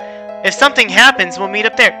 If something happens, we'll meet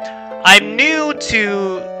up there. I'm new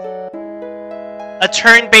to a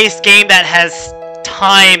turn-based game that has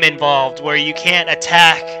time involved, where you can't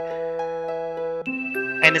attack.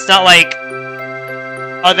 And it's not like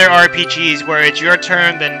other RPGs where it's your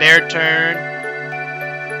turn, then their turn.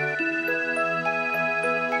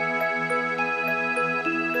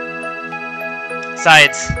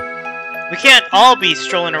 Besides, we can't all be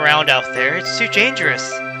strolling around out there. It's too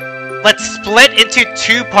dangerous. Let's split into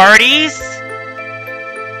 2 parties?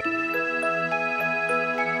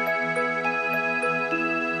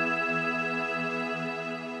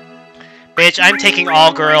 Bitch, I'm taking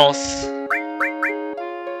all girls.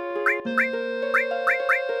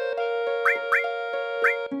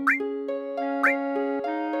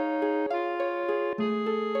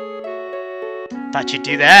 Thought you'd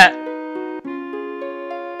do that.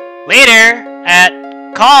 Later, at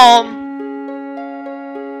Kalm.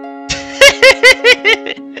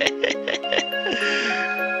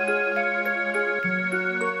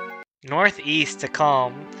 Northeast to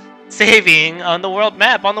Kalm. Saving on the world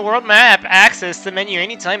map. On the world map, access the menu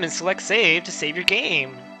anytime and select save to save your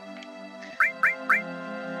game.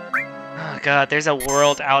 Oh god, there's a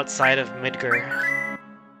world outside of Midgar.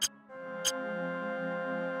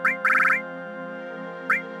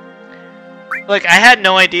 Look, I had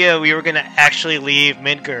no idea we were gonna actually leave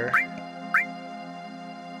Midgar.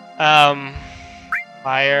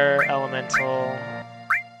 Fire, Elemental.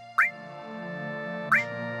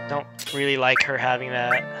 Don't really like her having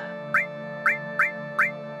that.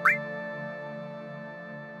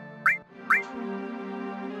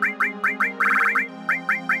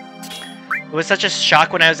 It was such a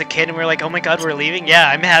shock when I was a kid and we were like, oh my god, we're leaving? Yeah,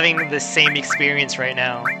 I'm having the same experience right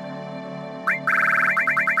now.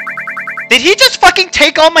 Did he just fucking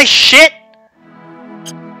take all my shit?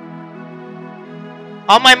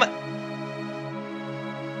 All my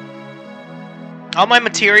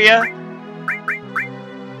materia?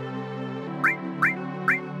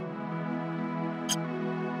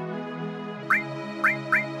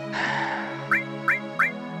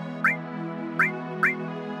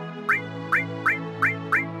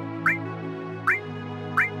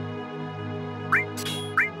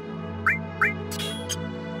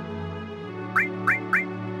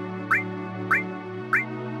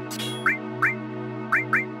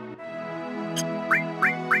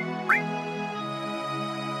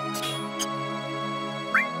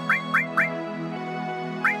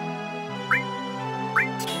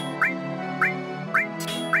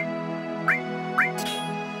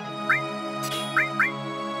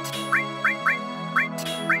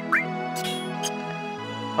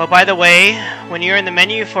 Oh, by the way, when you're in the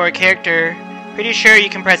menu for a character, pretty sure you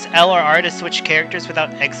can press L or R to switch characters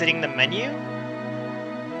without exiting the menu?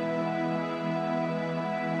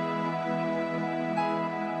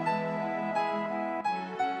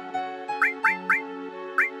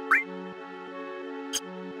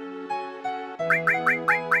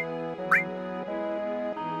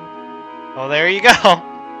 Oh, there you go.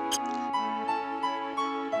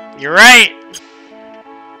 You're right.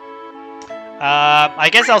 I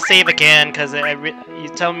guess I'll save again, because you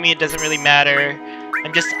tell me it doesn't really matter.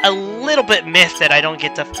 I'm just a little bit miffed that I don't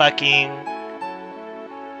get to fucking...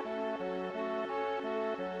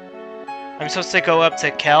 I'm supposed to go up to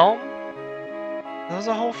Kalm? There's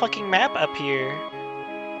a whole fucking map up here.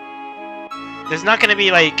 There's not gonna be,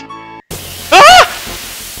 like... Ah!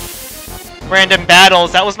 Random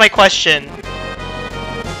battles, that was my question.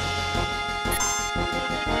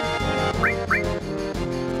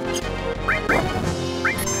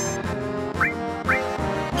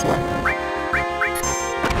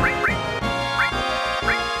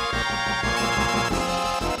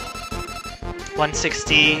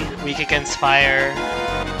 .160, weak against fire.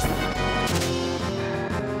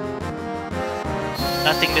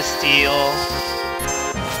 Nothing to steal.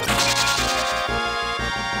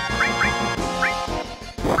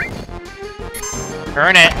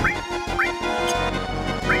 Burn it.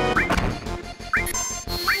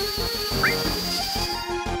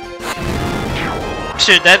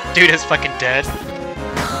 Shit, that dude is fucking dead.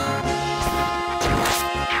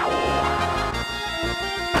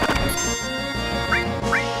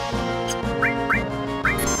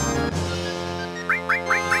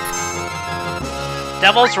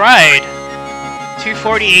 Devil's Ride.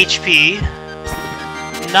 240 HP.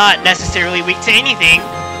 Not necessarily weak to anything.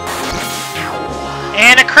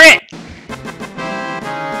 And a crit!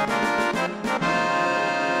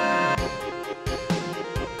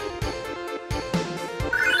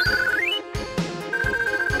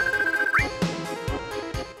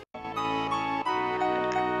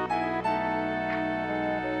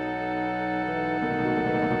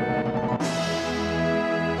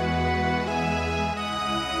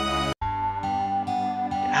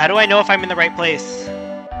 How do I know if I'm in the right place?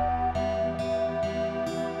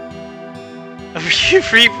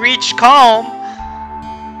 We've reached Kalm!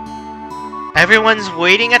 Everyone's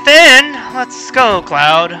waiting at the inn. Let's go,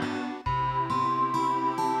 Cloud.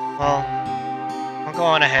 Well, I'll go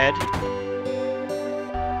on ahead.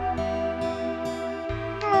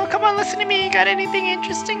 Oh, come on, listen to me. Got anything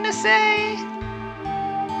interesting to say?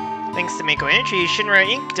 Thanks to Mako Energy, Shinra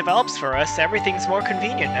Inc. develops for us. Everything's more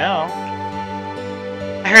convenient now.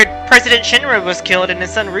 I heard President Shinra was killed and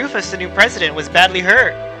his son Rufus, the new president, was badly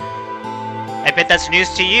hurt. I bet that's news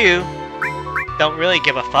to you. Don't really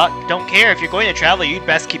give a fuck. Don't care. If you're going to travel, you'd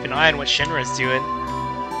best keep an eye on what Shinra's doing.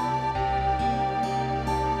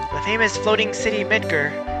 The famous floating city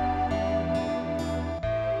Midgar.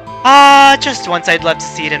 Ah, just once I'd love to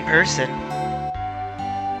see it in person.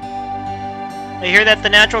 I hear that the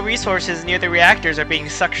natural resources near the reactors are being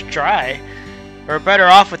sucked dry. We're better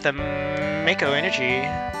off with the Mako Energy.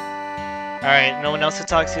 Alright, no one else to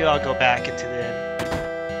talk to, I'll go back into the inn.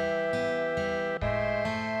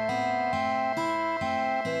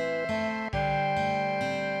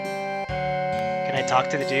 Can I talk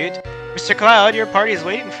to the dude? Mr. Cloud, your party is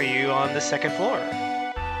waiting for you on the second floor.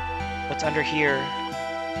 What's under here?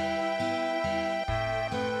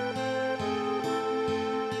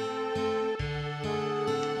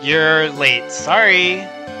 You're late. Sorry.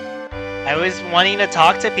 I was wanting to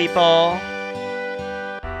talk to people.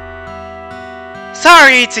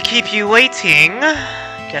 Sorry to keep you waiting.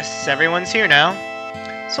 Guess everyone's here now.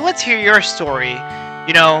 So let's hear your story.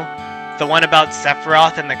 You know, the one about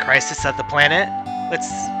Sephiroth and the crisis of the planet. Let's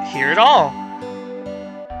hear it all.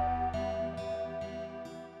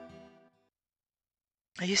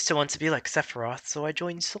 I used to want to be like Sephiroth, so I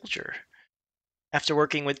joined Soldier. After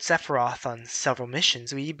working with Sephiroth on several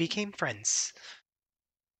missions, we became friends.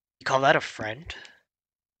 You call that a friend?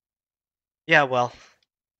 Yeah, well,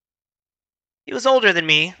 he was older than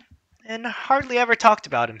me, and hardly ever talked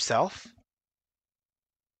about himself.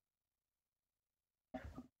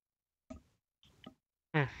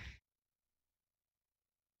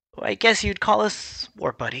 Well, I guess you'd call us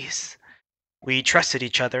war buddies. We trusted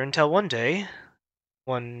each other until one day...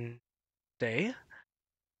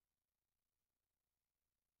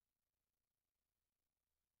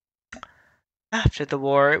 After the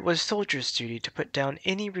war, it was Soldier's duty to put down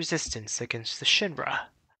any resistance against the Shinra.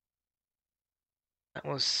 That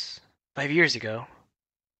was 5 years ago.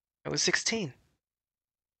 I was 16.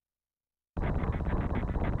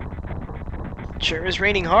 Sure is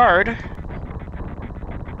raining hard.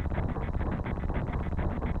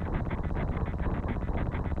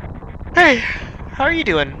 Hey, how are you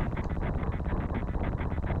doing?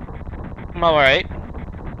 I'm alright.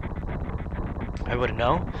 I wouldn't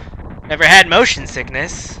know. Never had motion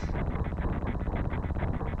sickness.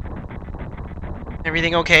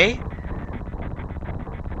 Everything okay?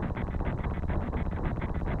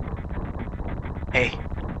 Hey.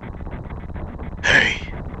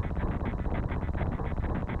 Hey.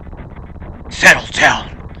 Settle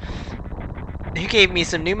down. You gave me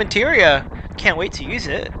some new materia. Can't wait to use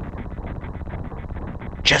it.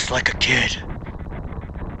 Just like a kid.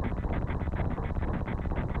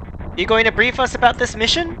 You going to brief us about this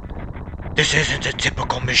mission? This isn't a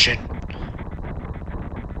typical mission.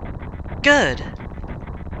 Good.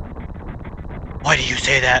 Why do you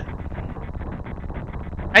say that?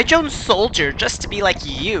 I joined Soldier just to be like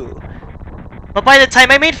you. But by the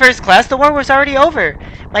time I made first class, the war was already over.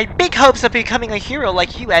 My big hopes of becoming a hero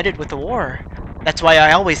like you ended with the war. That's why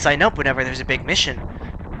I always sign up whenever there's a big mission.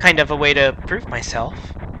 Kind of a way to prove myself.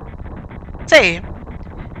 Say,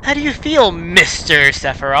 how do you feel, Mr.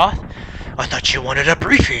 Sephiroth? I thought you wanted a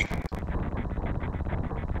briefing.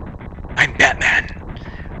 I'm Batman.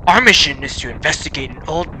 Our mission is to investigate an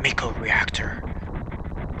old Mako reactor.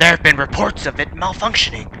 There have been reports of it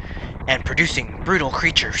malfunctioning and producing brutal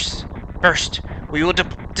creatures. First, we will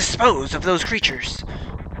dispose of those creatures.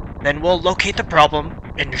 Then we'll locate the problem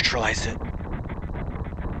and neutralize it.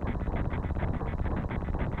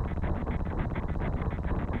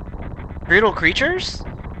 Brutal creatures?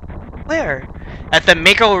 Where? At the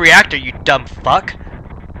Mako reactor, you dumb fuck.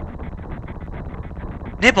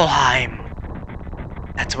 Nibelheim.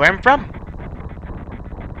 That's where I'm from.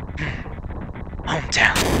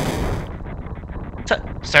 Hometown.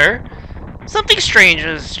 Sir? Something strange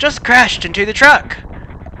has just crashed into the truck.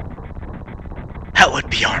 That would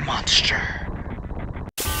be our monster.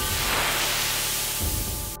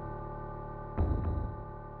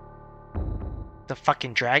 The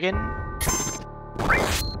fucking dragon?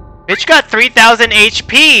 Bitch got 3,000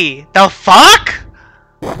 HP! The fuck?!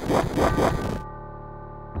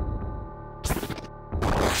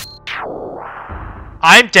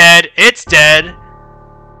 I'm dead. It's dead.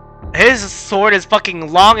 His sword is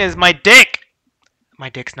fucking long as my dick. My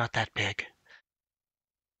dick's not that big.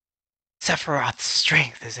 Sephiroth's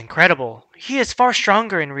strength is incredible. He is far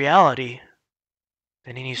stronger in reality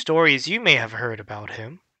than any stories you may have heard about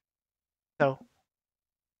him. So,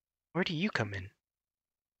 where do you come in?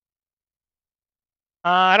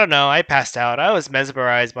 I don't know. I passed out. I was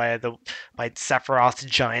mesmerized by Sephiroth's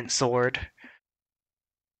giant sword.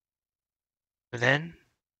 But then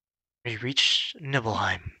we reached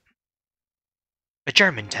Nibelheim, a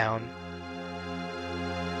German town.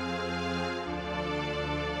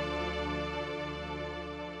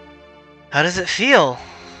 How does it feel?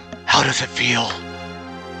 How does it feel?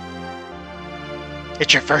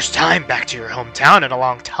 It's your first time back to your hometown in a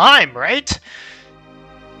long time, right?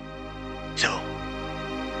 So,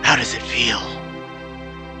 how does it feel?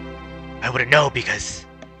 I wouldn't know because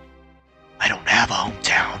I don't have a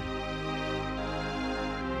hometown.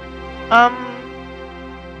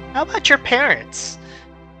 How about your parents?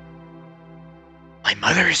 My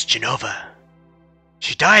mother is Genova.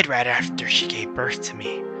 She died right after she gave birth to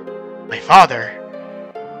me. My father...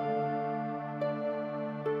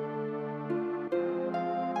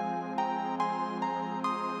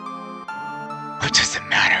 What does it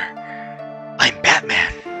matter? I'm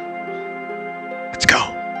Batman. Let's go.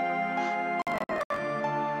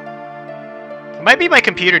 It might be my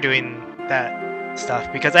computer doing that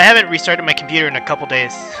stuff, because I haven't restarted my computer in a couple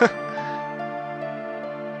days.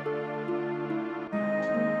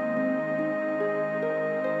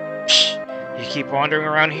 Shh, you keep wandering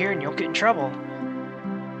around here and you'll get in trouble.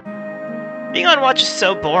 Being on watch is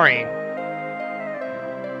so boring.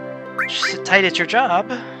 Just sit tight at your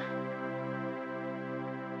job.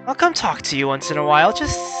 I'll come talk to you once in a while,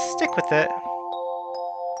 just stick with it.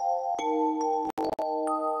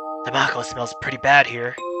 Tobacco smells pretty bad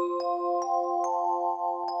here.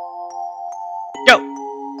 Yo,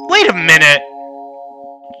 wait a minute!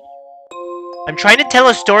 I'm trying to tell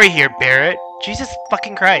a story here, Barrett. Jesus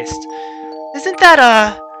fucking Christ. Isn't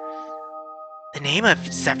that, the name of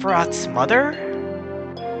Sephiroth's mother?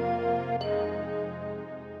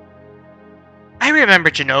 I remember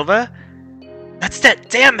Genova. That's that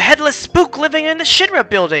damn headless spook living in the Shinra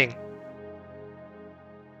building!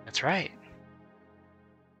 That's right.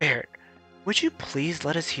 Barrett, would you please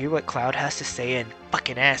let us hear what Cloud has to say and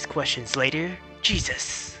fucking ask questions later?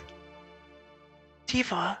 Jesus.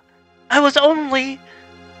 Tifa, I was only...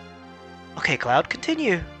 Okay, Cloud,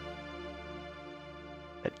 continue.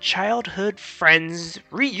 The childhood friends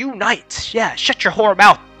reunite! Yeah, shut your whore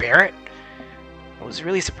mouth, Barrett! I was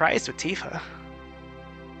really surprised with Tifa.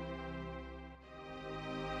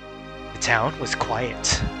 The town was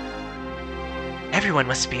quiet. Everyone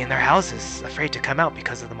must be in their houses, afraid to come out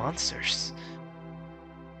because of the monsters.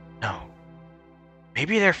 No.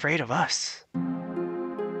 Maybe they're afraid of us.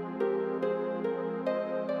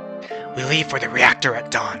 We leave for the reactor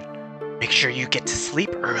at dawn. Make sure you get to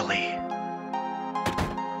sleep early.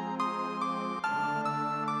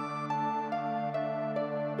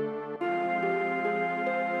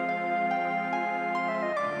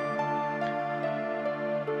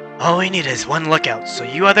 All we need is one lookout, so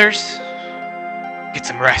you others, get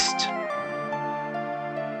some rest.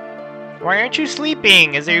 Why aren't you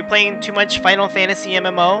sleeping? Is you playing too much Final Fantasy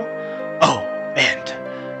MMO? Oh,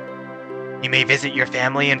 and you may visit your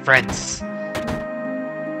family and friends.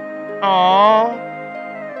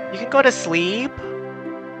 Aww, you can go to sleep.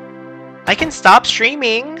 I can stop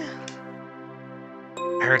streaming.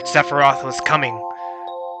 I heard Sephiroth was coming,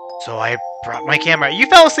 so I brought my camera. You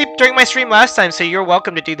fell asleep during my stream last time, so you're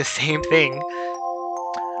welcome to do the same thing.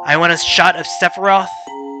 I want a shot of Sephiroth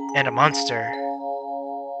and a monster.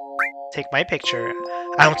 Take my picture.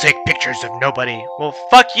 I don't take pictures of nobody. Well,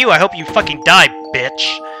 fuck you. I hope you fucking die,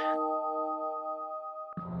 bitch.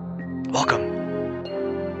 Welcome.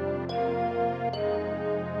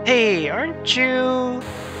 Hey, aren't you...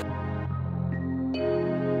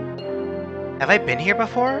 Have I been here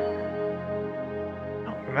before? I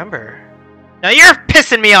don't remember. Now you're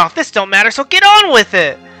pissing me off! This don't matter, so get on with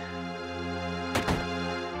it!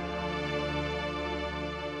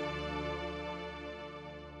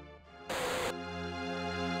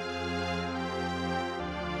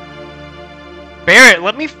 Barrett,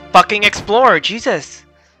 let me fucking explore, Jesus!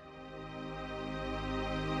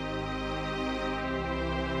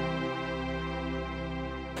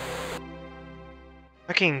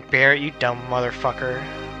 Fucking Barrett, you dumb motherfucker.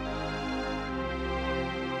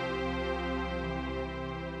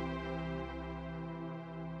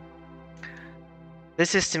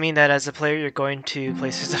 This is to mean that as a player, you're going to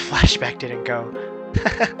places the flashback didn't go.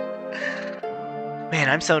 Man,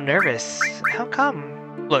 I'm so nervous. How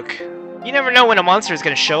come? Look, you never know when a monster is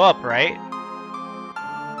gonna show up, right?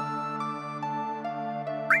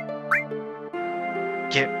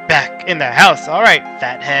 Get back in the house. Alright,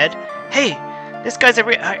 fathead. Hey, this guy's a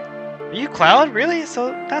are you Cloud? Really?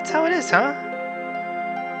 So that's how it is, huh?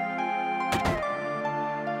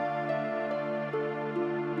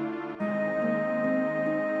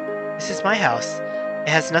 This is my house. It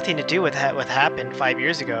has nothing to do with what happened 5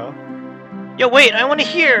 years ago. Yo, wait, I want to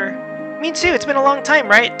hear! Me too, it's been a long time,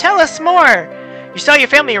 right? Tell us more! You saw your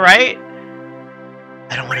family, right?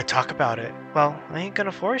 I don't want to talk about it. Well, I ain't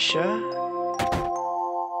gonna force ya.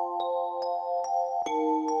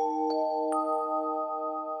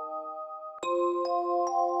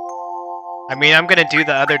 I mean, I'm gonna do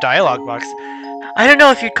the other dialogue box. I don't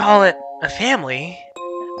know if you'd call it a family.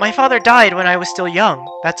 My father died when I was still young.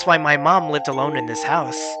 That's why my mom lived alone in this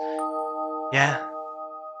house. Yeah.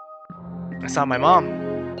 I saw my mom.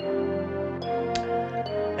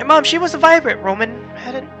 My mom, she was a vibrant woman.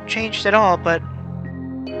 Hadn't changed at all, but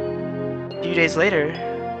a few days later,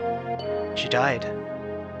 she died.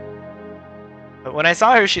 But when I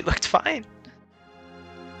saw her, she looked fine.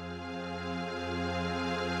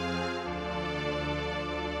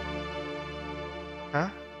 Huh?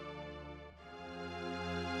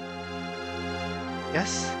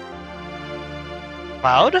 Yes?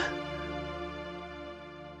 Cloud?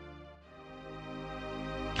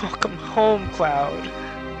 Welcome home, Cloud.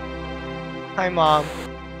 Hi, Mom.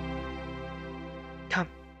 Come,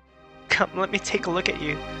 let me take a look at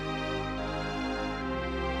you.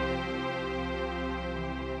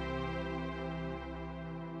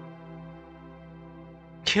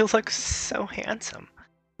 You look so handsome.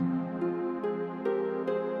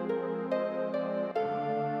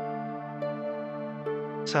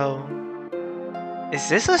 So, is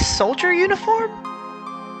this a soldier uniform?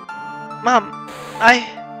 Mom, My,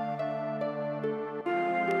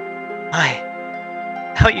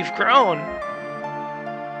 how you've grown.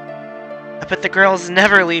 I bet the girls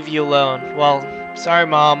never leave you alone. Well, sorry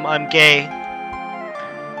Mom, I'm gay.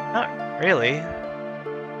 Not really.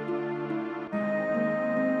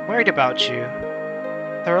 Worried about you.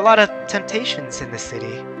 There are a lot of temptations in the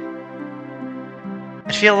city.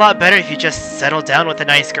 I'd feel a lot better if you just settled down with a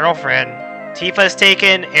nice girlfriend. Tifa's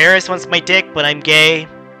taken, Eris wants my dick, but I'm gay.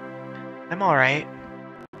 I'm alright.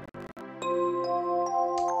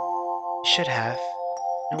 You should have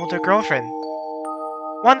an older girlfriend.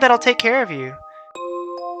 One that'll take care of you.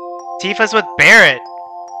 Tifa's with Barrett.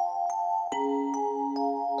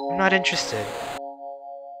 I'm not interested.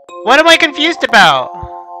 What am I confused about?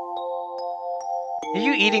 Are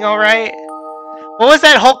you eating alright? What was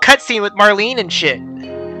that whole cutscene with Marlene and shit?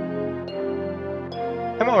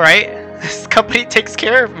 I'm alright. This company takes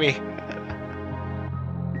care of me.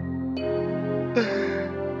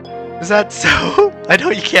 Is that so? I know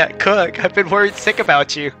you can't cook. I've been worried sick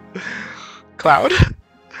about you. Cloud?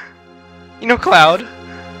 You know Cloud?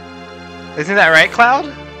 Isn't that right,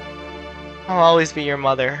 Cloud? I'll always be your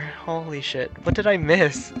mother. Holy shit. What did I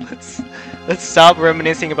miss? Let's stop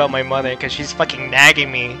reminiscing about my mother, because she's fucking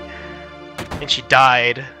nagging me. And she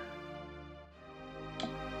died.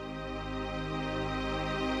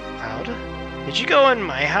 Cloud? Did you go in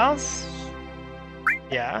my house?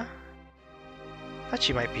 Yeah? Thought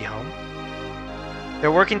you might be home.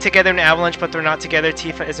 They're working together in Avalanche, but they're not together.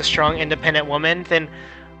 Tifa is a strong, independent woman. Then,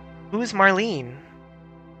 who's Marlene?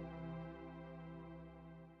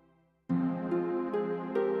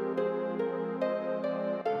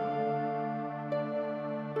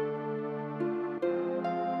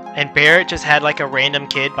 And Barrett just had like a random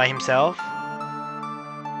kid by himself?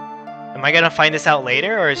 Am I gonna find this out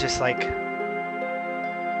later, or is it just like...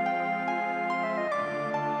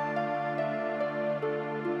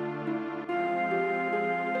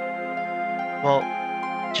 Well,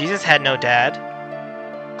 Jesus had no dad.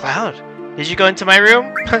 Cloud, did you go into my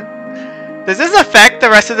room? Does this affect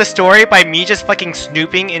the rest of the story by me just fucking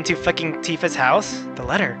snooping into fucking Tifa's house? The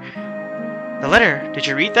letter. The letter. Did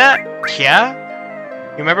you read that? Yeah?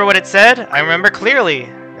 You remember what it said? I remember clearly.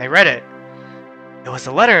 I read it. It was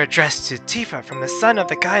a letter addressed to Tifa from the son of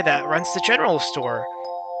the guy that runs the general store.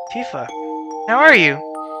 Tifa, how are you?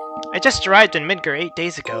 I just arrived in Midgar 8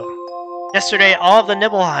 days ago. Yesterday, all of the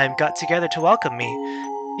Nibelheim got together to welcome me.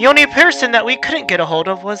 The only person that we couldn't get a hold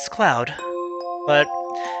of was Cloud. But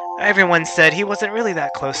everyone said he wasn't really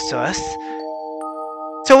that close to us.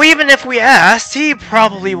 So even if we asked, he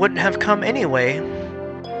probably wouldn't have come anyway.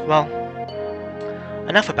 Well,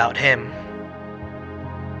 enough about him.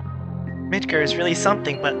 Midgar is really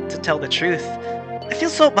something, but to tell the truth, I feel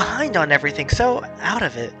so behind on everything, so out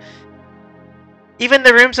of it. Even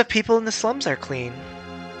the rooms of people in the slums are clean.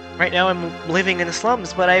 Right now I'm living in the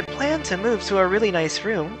slums, but I plan to move to a really nice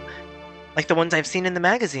room, like the ones I've seen in the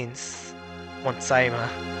magazines. Once I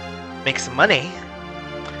make some money.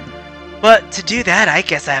 But to do that, I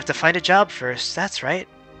guess I have to find a job first. That's right.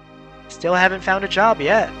 Still haven't found a job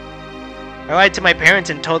yet. I lied to my parents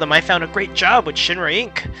and told them I found a great job with Shinra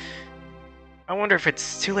Inc. I wonder if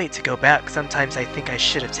it's too late to go back. Sometimes I think I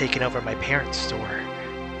should have taken over my parents' store.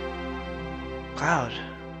 Cloud,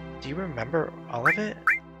 do you remember all of it?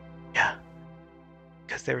 Yeah,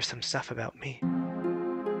 because there was some stuff about me.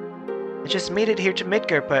 I just made it here to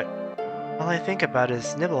Midgar, but all I think about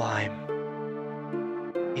is Nibelheim.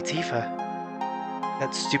 Hey Tifa,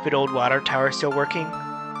 that stupid old water tower still working?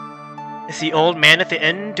 Is the old man at the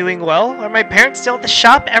inn doing well? Are my parents still at the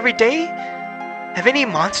shop every day? Have any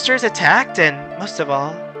monsters attacked? And most of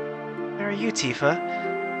all, where are you,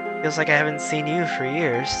 Tifa? Feels like I haven't seen you for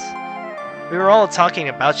years. We were all talking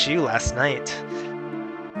about you last night.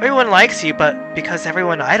 Everyone likes you, but because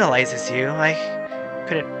everyone idolizes you, I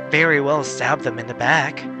couldn't very well stab them in the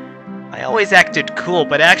back. I always acted cool,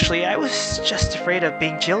 but actually I was just afraid of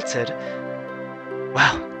being jilted.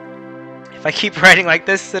 Wow. If I keep writing like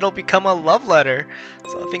this, it'll become a love letter.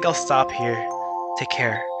 So I think I'll stop here. Take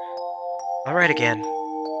care. I'll write again.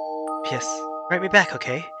 P.S. Write me back,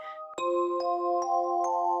 okay?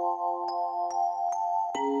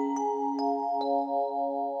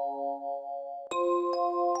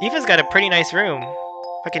 Eva's got a pretty nice room.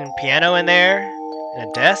 Fucking piano in there, and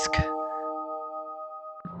a desk.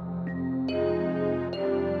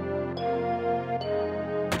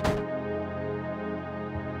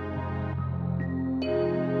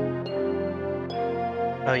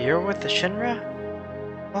 Oh, you're with the Shinra?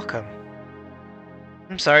 Welcome.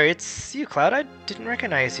 I'm sorry, it's you, Cloud. I didn't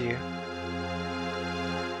recognize you.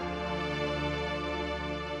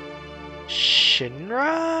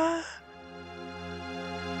 Shinra?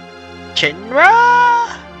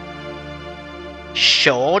 Shinra?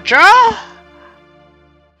 Shoja?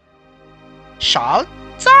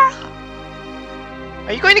 Shalta?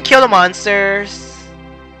 Are you going to kill the monsters?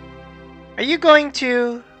 Are you going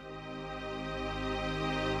to...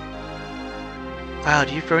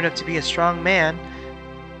 Cloud, you've grown up to be a strong man,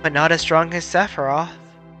 but not as strong as Sephiroth.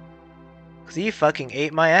 Cause he fucking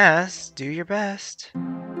ate my ass. Do your best.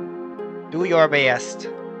 Do your best.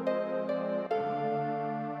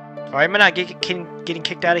 Why am I not getting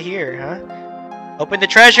kicked out of here, huh? Open the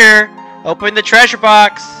treasure! Open the treasure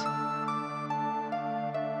box!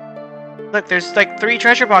 Look, there's like 3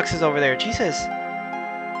 treasure boxes over there. Jesus.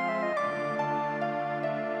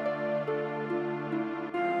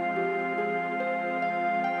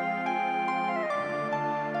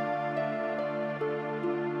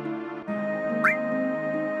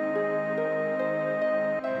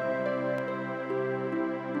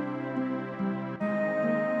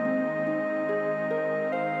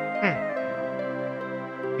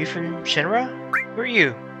 You from Shinra? Who are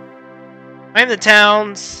you? I'm the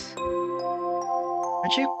town's...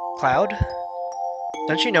 Aren't you Cloud?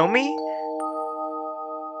 Don't you know me?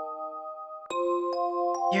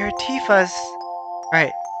 You're Tifa's...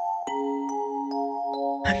 Right.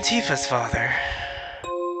 I'm Tifa's father.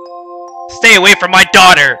 Stay away from my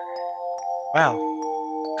daughter! Wow.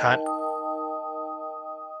 Cunt.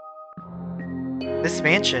 This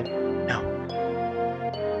mansion? No.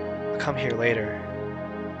 I'll come here later.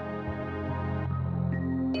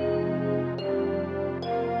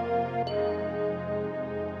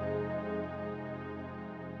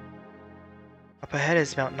 Up ahead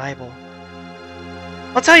is Mount Nibel.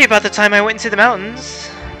 I'll tell you about the time I went into the mountains.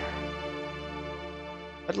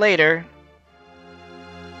 But later.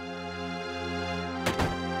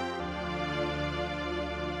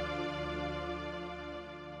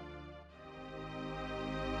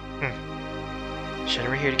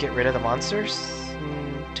 Shinra here to get rid of the monsters?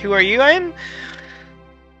 Who are you? I'm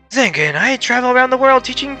Zengen. I travel around the world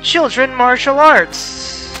teaching children martial arts.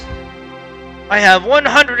 I have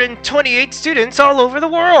 128 students all over the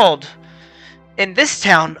world. In this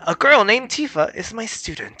town, a girl named Tifa is my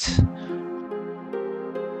student.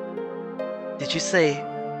 Did you say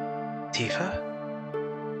Tifa?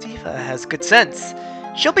 Tifa has good sense.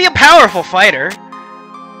 She'll be a powerful fighter.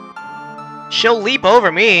 She'll leap over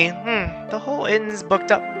me. The whole inn's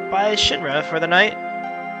booked up by Shinra for the night.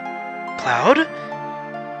 Cloud?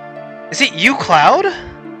 Is it you, Cloud?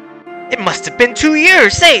 It must have been 2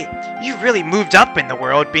 years. Say, you really moved up in the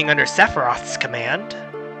world being under Sephiroth's command.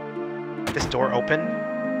 This door open?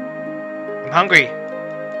 I'm hungry.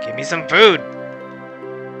 Give me some food.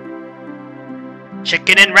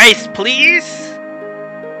 Chicken and rice, please.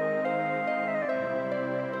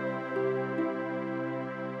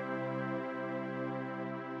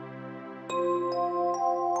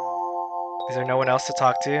 Is there no one else to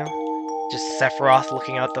talk to? Just Sephiroth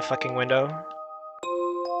looking out the fucking window?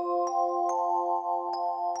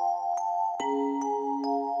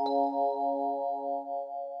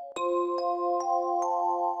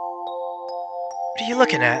 are you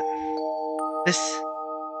looking at? This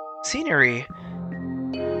scenery.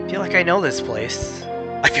 I feel like I know this place.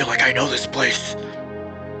 I feel like I know this place.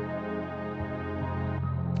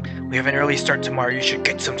 We have an early start tomorrow. You should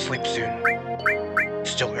get some sleep soon.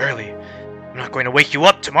 It's still early. I'm not going to wake you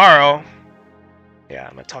up tomorrow. Yeah,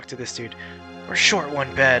 I'm gonna talk to this dude. We're short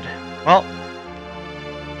one bed. Well,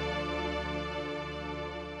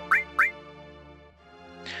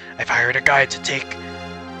 I've hired a guide to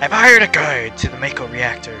the Mako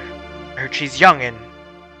reactor. I heard she's young and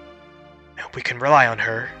I hope we can rely on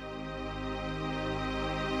her.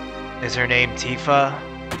 Is her name Tifa?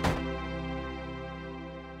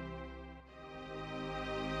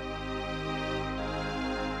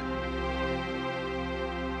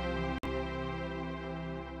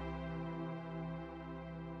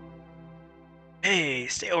 Hey,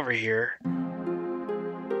 stay over here.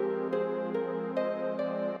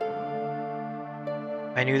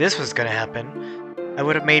 I knew this was gonna happen. I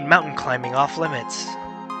would have made mountain climbing off limits.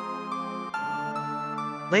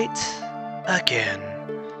 Late again.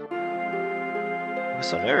 I was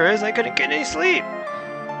so nervous I couldn't get any sleep.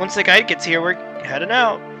 Once the guide gets here, we're heading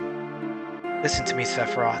out. Listen to me,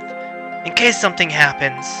 Sephiroth. In case something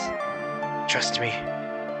happens, trust me.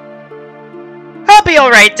 I'll be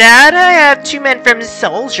alright, Dad. I have 2 men from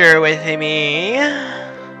Soldier with me.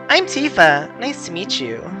 I'm Tifa. Nice to meet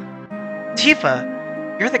you.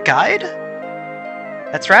 Tifa, you're the guide?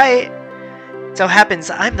 That's right. So happens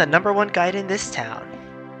I'm the #1 guide in this town.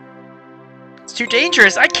 It's too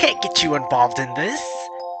dangerous. I can't get you involved in this.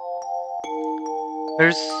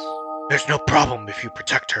 There's no problem if you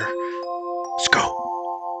protect her. Let's go.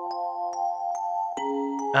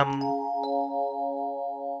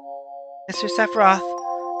 Mr. Sephiroth,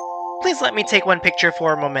 please let me take one picture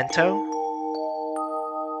for a memento.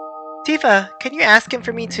 Tifa, can you ask him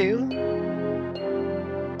for me too?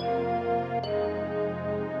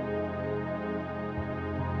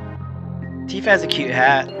 Tifa has a cute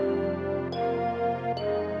hat.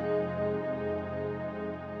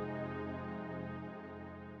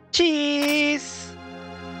 Cheese!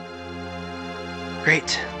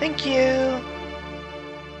 Great, thank you!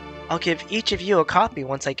 I'll give each of you a copy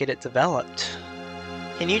once I get it developed.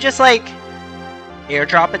 Can you just, like,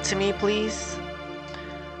 airdrop it to me, please?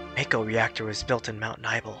 Mako reactor was built in Mount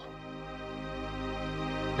Nibel.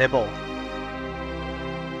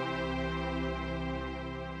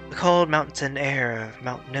 The cold mountain air of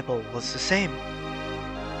Mount Nibel was the same.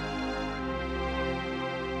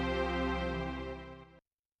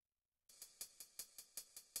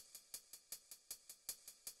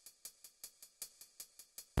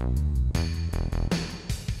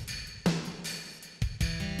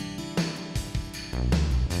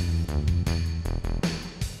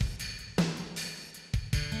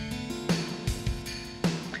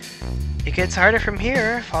 It gets harder from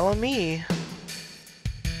here. Follow me.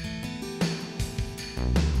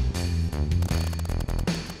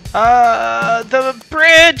 The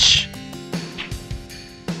bridge!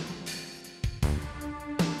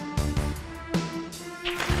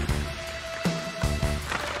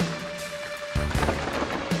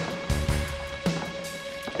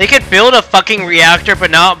 They could build a fucking reactor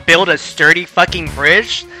but not build a sturdy fucking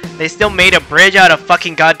bridge? They still made a bridge out of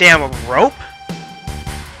fucking goddamn rope?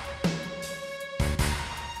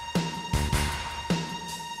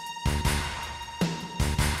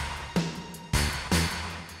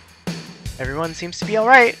 Everyone seems to be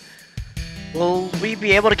alright. Will we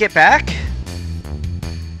be able to get back?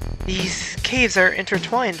 These caves are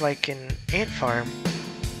intertwined like an ant farm.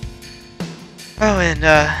 Oh, and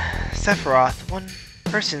Sephiroth, one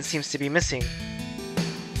person seems to be missing.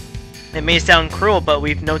 It may sound cruel, but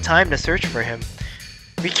we've no time to search for him.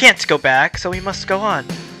 We can't go back, so we must go on.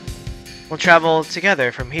 We'll travel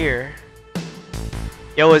together from here.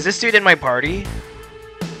 Yo, is this dude in my party?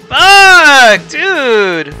 Fuck,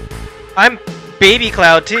 dude! I'm Baby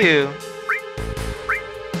Cloud too.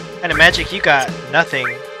 Kind of magic you got? Nothing.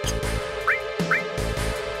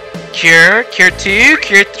 Cure 2,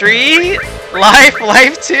 Cure 3, Life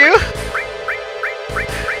 2?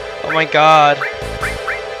 Oh my god.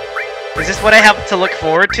 Is this what I have to look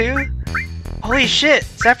forward to? Holy shit,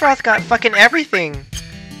 Sephiroth got fucking everything.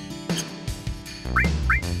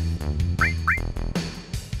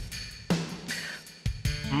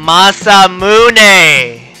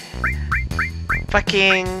 Masamune!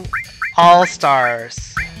 Fucking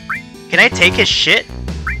all-stars. Can I take his shit?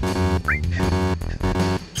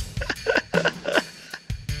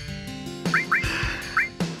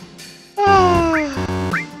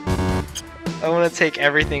 I want to take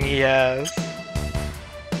everything he has.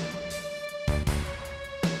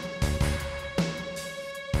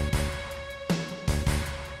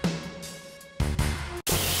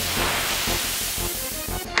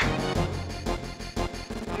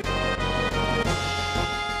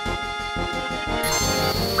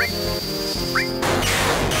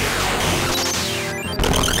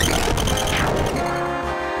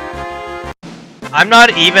 I'm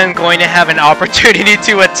not even going to have an opportunity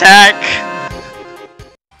to attack.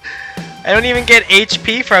 I don't even get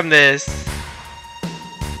HP from this.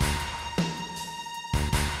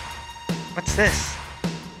 What's this?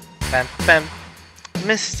 Bam, bam.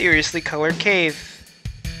 Mysteriously colored cave.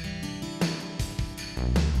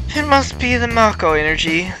 It must be the Mako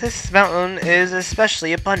energy. This mountain is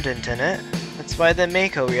especially abundant in it. That's why the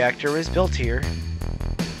Mako reactor was built here.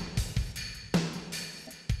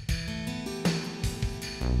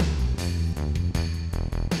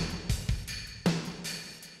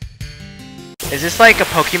 Is this like a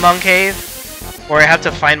Pokemon cave? Where I have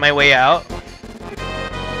to find my way out?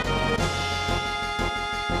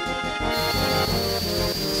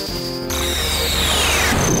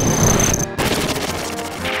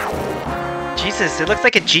 Jesus, it looks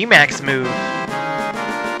like a G-Max move.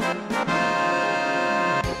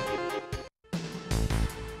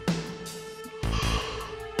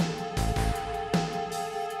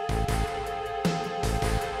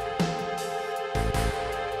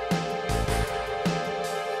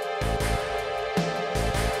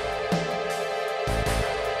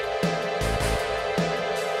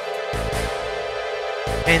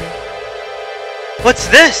 And what's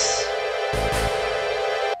this?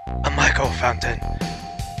 A Mako fountain.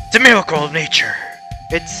 It's a miracle of nature.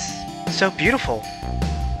 It's so beautiful.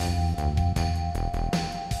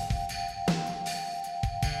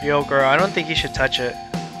 Yo, girl, I don't think you should touch it.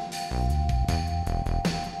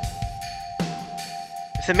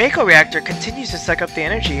 If the Mako reactor continues to suck up the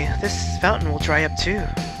energy, this fountain will dry up too.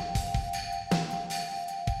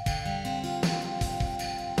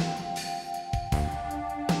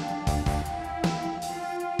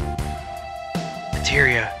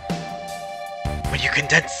 Materia. When you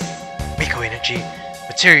condense Mako energy,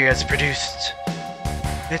 materia is produced.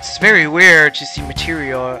 It's very rare to see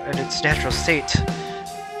materia in its natural state.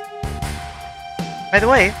 By the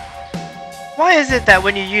way, why is it that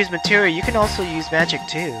when you use materia, you can also use magic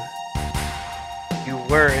too? You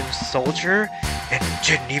were a soldier and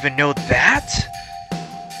didn't even know that?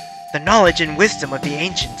 The knowledge and wisdom of the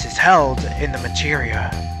ancients is held in the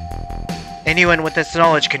materia. Anyone with this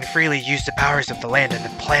knowledge can freely use the powers of the land and the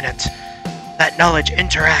planet. That knowledge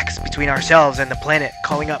interacts between ourselves and the planet,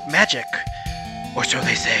 calling up magic. Or so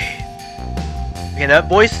they say. Okay, that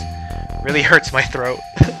voice really hurts my throat.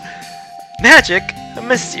 Magic? A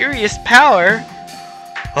mysterious power?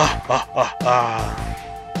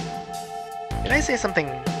 Did I say something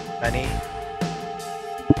funny?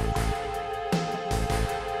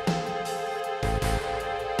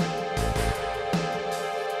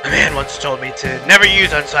 A man once told me to never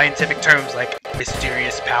use unscientific terms like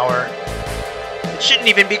mysterious power. It shouldn't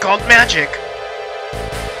even be called magic.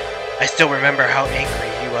 I still remember how angry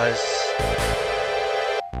he was.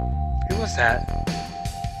 Who was that?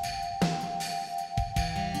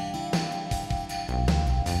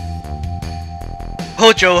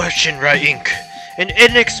 Hojo of Shinra Inc., an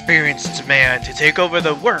inexperienced man to take over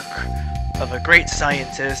the work of a great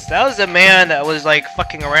scientist. That was the man that was like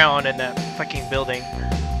fucking around in that fucking building.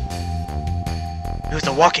 It was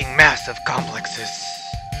a walking mass of complexes.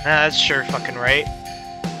 That's sure fucking right.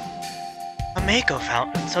 A Mako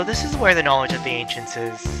fountain, so this is where the knowledge of the ancients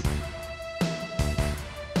is.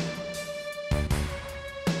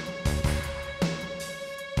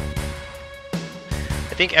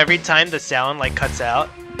 I think every time the sound like cuts out,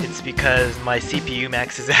 it's because my CPU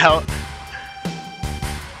maxes out.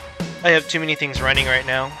 I have too many things running right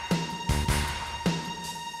now.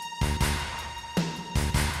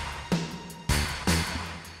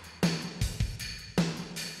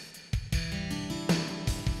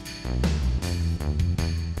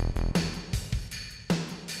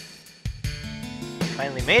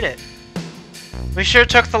 Finally made it. We sure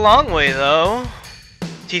took the long way though.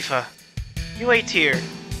 Tifa, you wait here.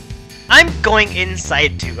 I'm going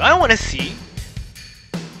inside too. I want to see.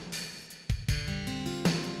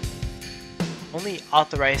 Only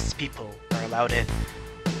authorized people are allowed in.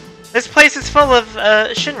 This place is full of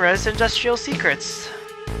Shinra's industrial secrets.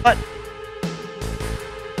 But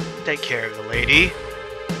take care of the lady.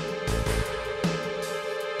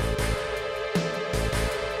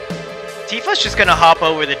 Tifa's just gonna hop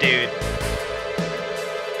over the dude.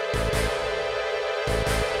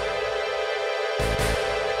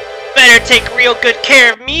 Better take real good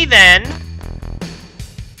care of me then.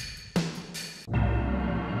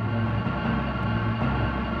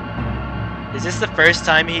 Is this the first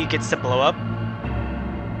time he gets to blow up?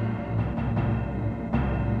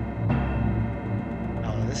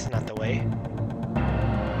 Oh, this is not the way.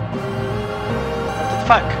 What the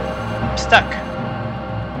fuck? I'm stuck.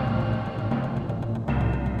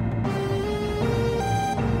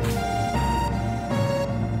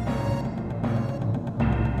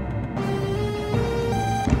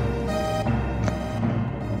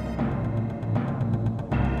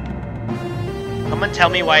 someone tell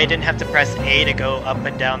me why I didn't have to press A to go up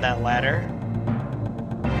and down that ladder?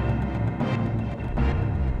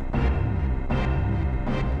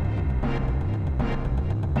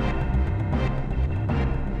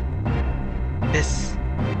 This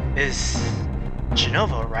is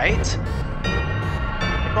Genova, right?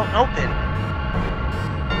 It won't open.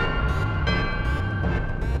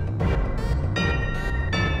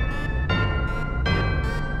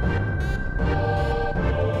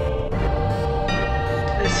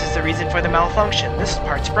 This is the reason for the malfunction. This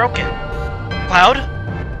part's broken. Cloud?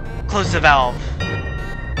 Close the valve.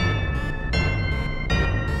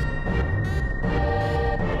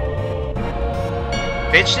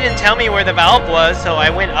 Bitch didn't tell me where the valve was, so I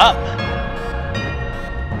went up.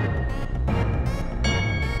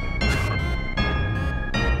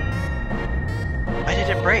 Why did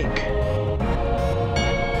it break?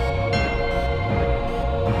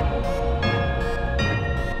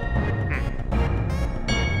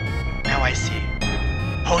 Now I see.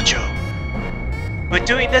 Hojo. But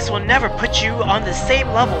doing this will never put you on the same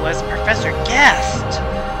level as Professor Gast.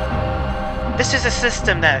 This is a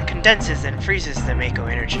system that condenses and freezes the Mako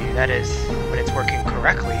energy, that is, when it's working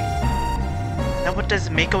correctly. Now what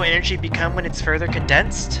does Mako energy become when it's further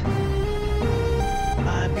condensed?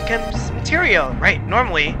 It becomes material, right,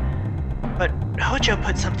 normally. But Hojo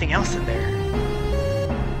put something else in there.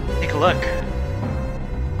 Take a look.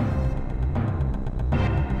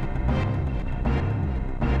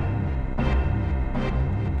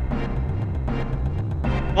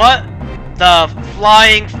 What the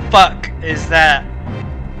flying fuck is that?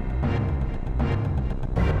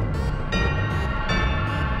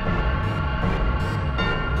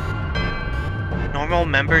 Normal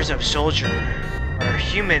members of Soldier are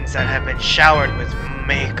humans that have been showered with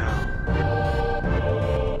Mako.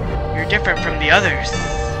 You're different from the others,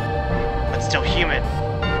 but still human.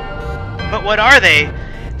 But what are they?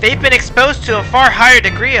 They've been exposed to a far higher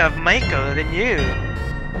degree of Mako than you.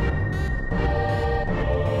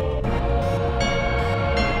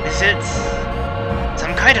 Is it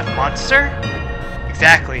some kind of monster?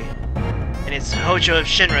 Exactly. And it's Hojo of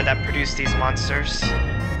Shinra that produced these monsters.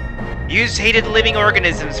 Use hated living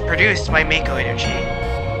organisms produced by Mako energy.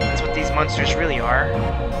 That's what these monsters really are.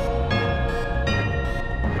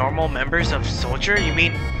 Normal members of Soldier? You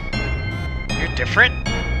mean you're different?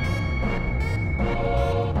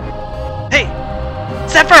 Hey!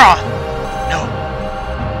 Sephiroth! No.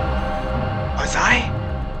 Was I?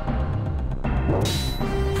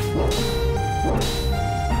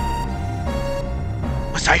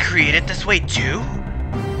 Was I created this way too?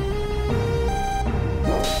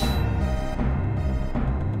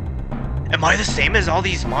 Am I the same as all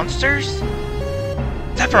these monsters?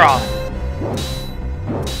 Sephiroth!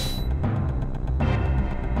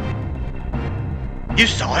 You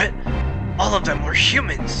saw it? All of them were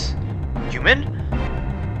humans. Human?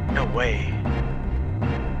 No way.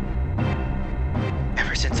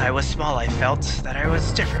 Ever since I was small, I felt that I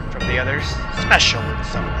was different from the others, special in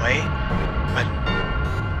some way. But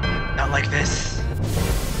not like this.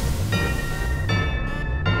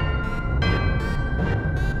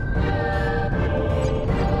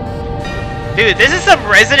 Dude, this is some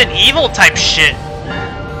Resident Evil type shit.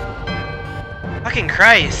 Fucking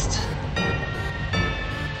Christ.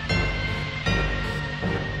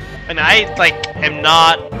 And I, like, am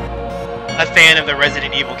not a fan of the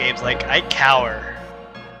Resident Evil games. Like, I cower.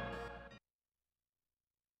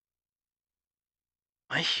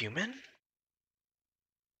 Am I human?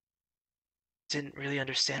 Didn't really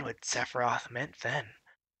understand what Sephiroth meant then.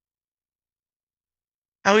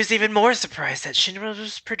 I was even more surprised that Shinra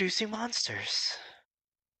was producing monsters.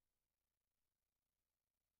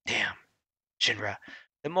 Damn, Shinra.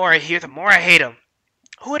 The more I hear, the more I hate him.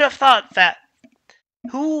 Who would have thought that?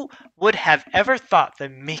 Who would have ever thought the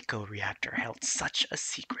Mako reactor held such a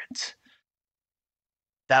secret?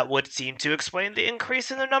 That would seem to explain the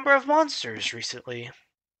increase in the number of monsters recently.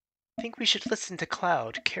 I think we should listen to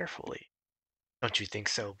Cloud carefully. Don't you think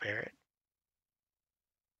so, Barrett?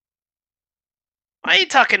 Why are you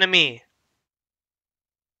talking to me?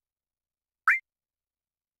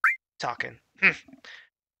 Talking.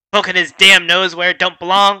 Poking his damn nose where it don't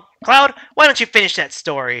belong. Cloud, why don't you finish that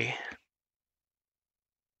story?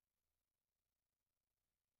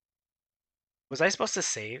 Was I supposed to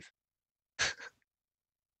save?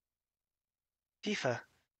 Tifa.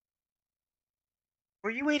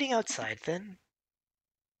 Were you waiting outside then?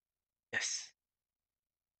 Yes.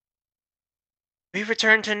 We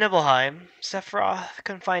returned to Nibelheim. Sephiroth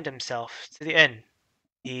confined himself to the inn.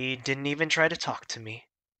 He didn't even try to talk to me.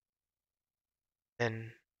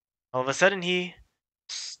 Then, all of a sudden, he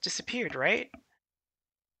disappeared, right?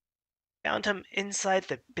 Found him inside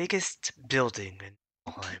the biggest building in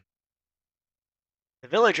Kalm. The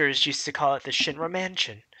villagers used to call it the Shinra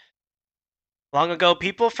Mansion. Long ago,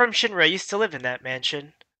 people from Shinra used to live in that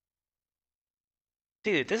mansion.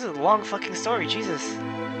 Dude, this is a long fucking story, Jesus.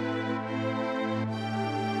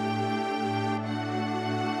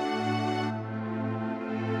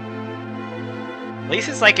 At least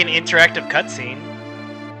it's like an interactive cutscene.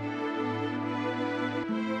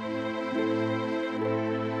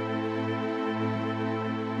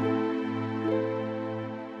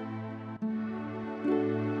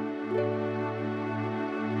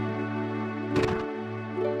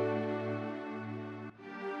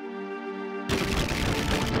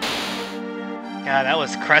 God, that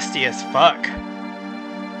was crusty as fuck.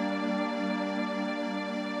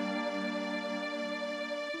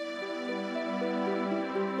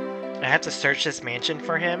 I have to search this mansion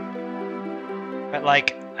for him. But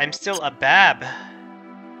like, I'm still a Bab.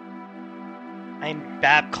 I'm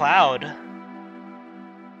Bab Cloud.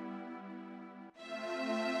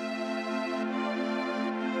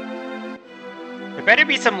 There better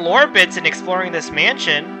be some lore bits in exploring this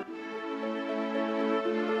mansion.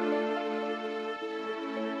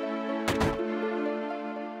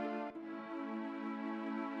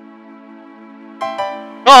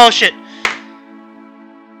 Oh shit!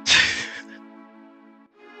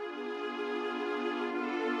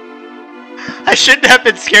 I shouldn't have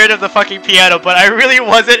been scared of the fucking piano, but I really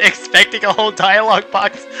wasn't expecting a whole dialogue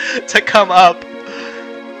box to come up.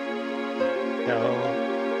 No.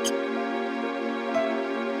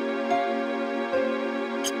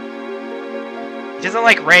 He doesn't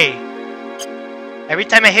like Ray. Every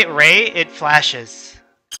time I hit Ray, it flashes.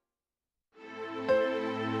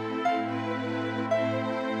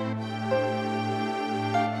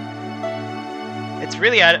 It's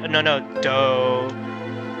really no, do,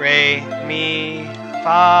 re, mi,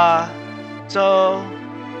 fa, so,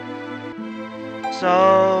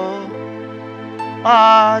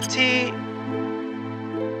 ti.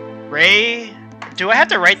 Ray? Do I have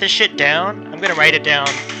to write this shit down? I'm gonna write it down.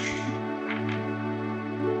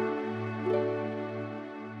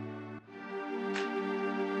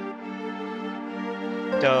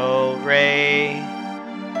 Do, re,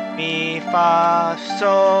 mi, fa,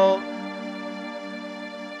 so,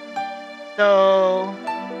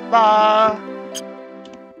 la,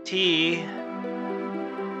 ti.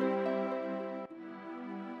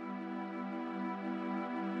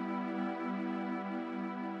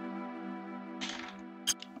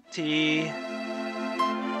 Ti,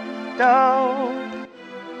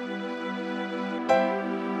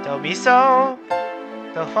 do, mi, so,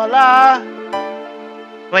 do, fa, la.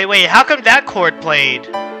 Wait, how come that chord played?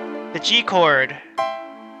 The G chord.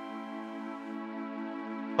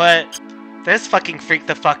 But this fucking freaked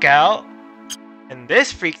the fuck out. And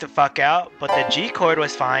this freaked the fuck out, but the G chord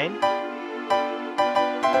was fine.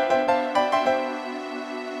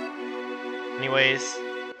 Anyways.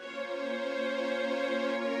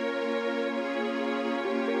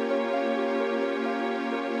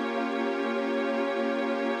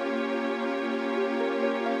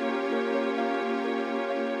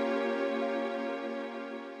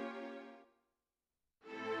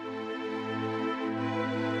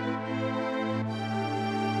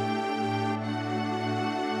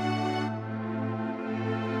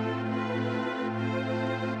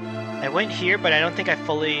 I went here, but I don't think I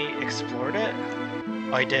fully explored it.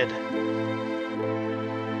 Oh, I did.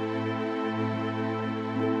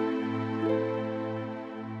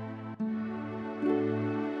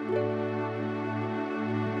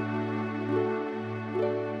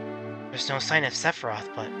 There's no sign of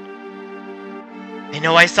Sephiroth, but I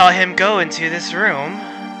know I saw him go into this room.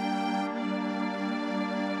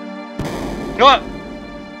 Go up!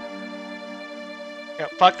 Yeah,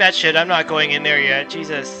 fuck that shit, I'm not going in there yet,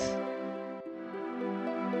 Jesus.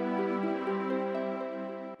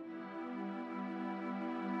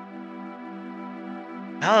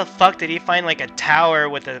 How the fuck did he find like a tower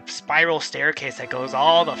with a spiral staircase that goes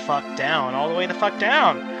all the fuck down? All the way the fuck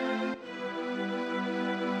down?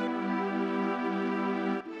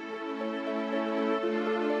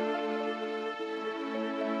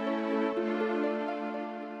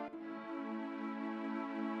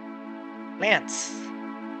 Lance.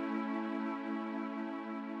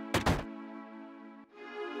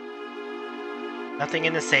 Nothing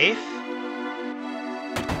in the safe?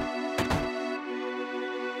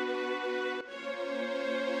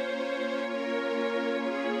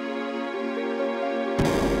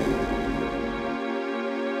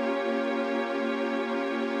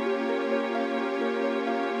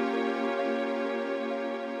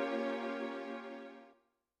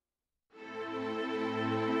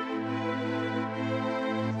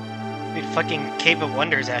 fucking Cave of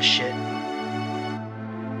Wonders ass shit.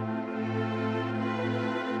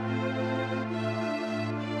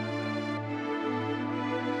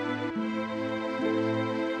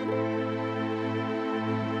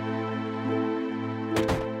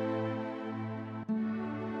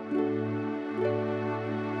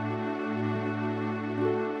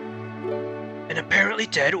 An apparently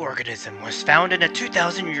dead organism was found in a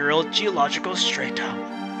 2,000-year-old geological stratum.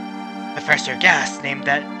 Professor Gast named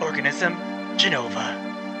that organism Genova.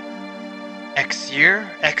 X year,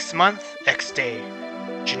 X month, X day.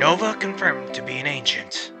 Genova confirmed to be an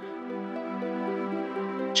ancient.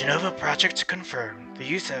 Genova project confirmed. The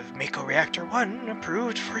use of Mako Reactor 1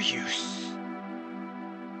 approved for use.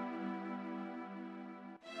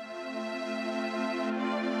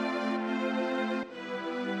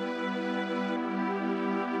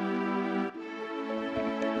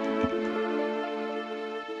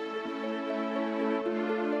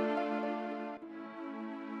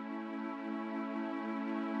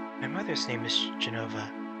 My mother's name is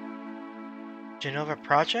Genova. Genova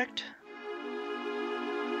Project?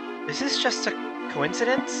 Is this just a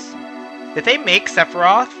coincidence? Did they make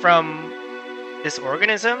Sephiroth from this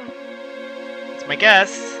organism? That's my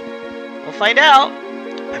guess. We'll find out.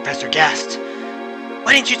 Professor Gast,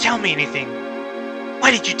 why didn't you tell me anything?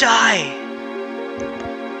 Why did you die?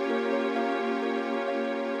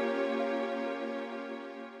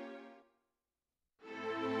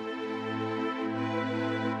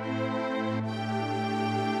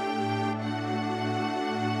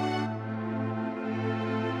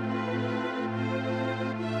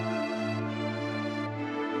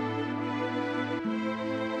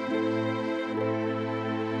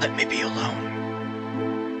 Let me be alone.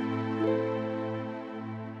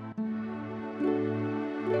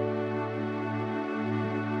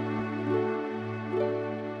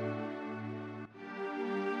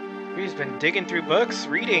 He's been digging through books,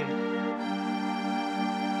 reading.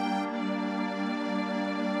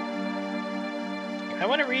 I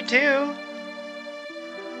want to read too.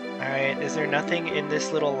 Alright, is there nothing in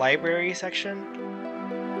this little library section?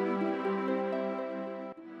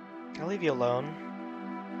 I'll leave you alone.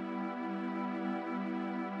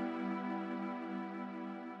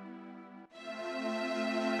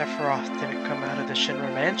 Sephiroth didn't come out of the Shinra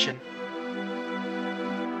mansion.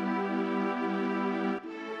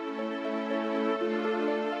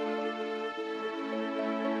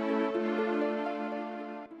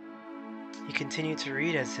 He continued to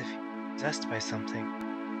read as if he was possessed by something,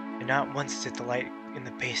 and not once did the light in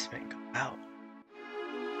the basement go out.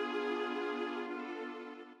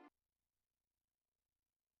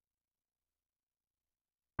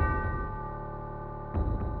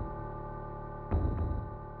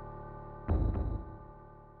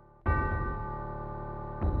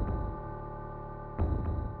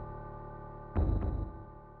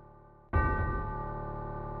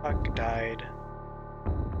 Fuck died.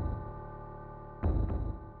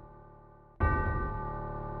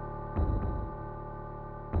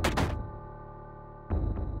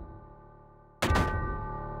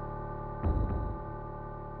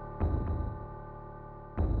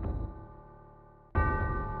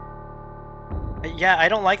 Yeah, I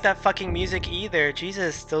don't like that fucking music either.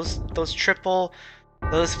 Jesus, those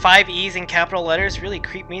 5 E's in capital letters really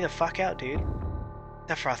creep me the fuck out, dude.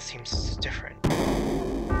 Sephiroth seems different.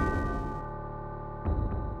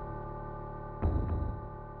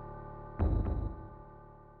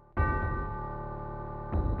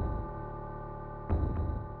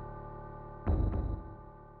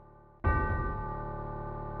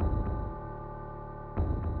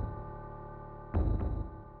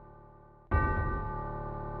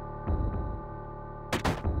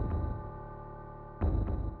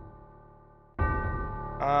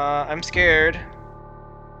 I'm scared.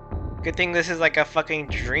 Good thing this is like a fucking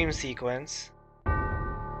dream sequence.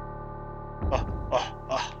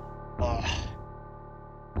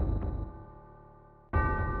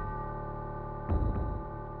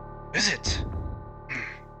 Is it?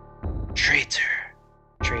 Traitor.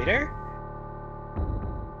 Traitor?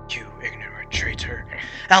 You ignorant traitor.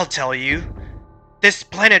 I'll tell you. This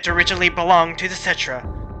planet originally belonged to the Cetra.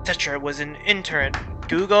 Cetra was an interrent.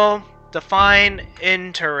 Google. Define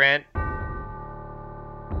interrent.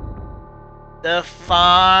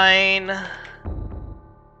 Define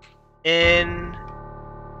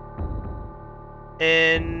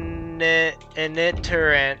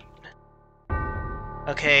interrent.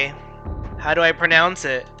 Okay, how do I pronounce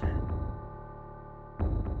it?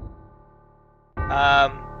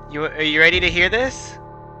 Are you ready to hear this?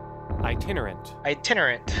 Itinerant.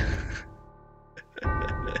 Itinerant.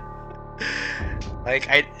 Like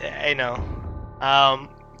I know.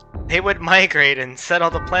 They would migrate and settle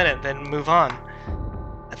the planet, then move on.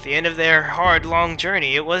 At the end of their hard, long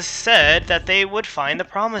journey, it was said that they would find the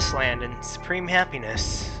Promised Land and supreme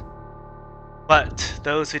happiness. But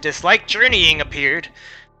those who disliked journeying appeared.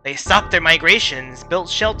 They stopped their migrations, built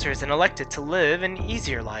shelters, and elected to live an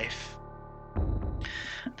easier life.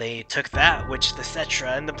 They took that which the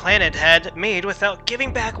Cetra and the planet had made without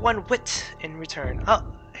giving back one whit in return. Oh,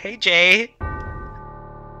 hey Jay.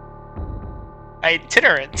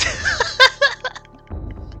 Itinerant.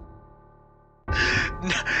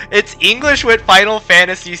 It's English with Final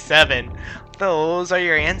Fantasy VII. Those are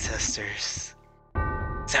your ancestors.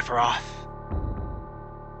 Sephiroth.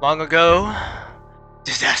 Long ago,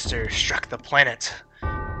 disaster struck the planet.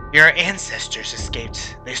 Your ancestors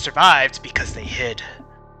escaped. They survived because they hid.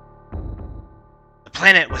 The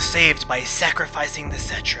planet was saved by sacrificing the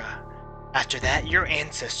Cetra. After that, your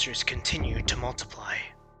ancestors continued to multiply.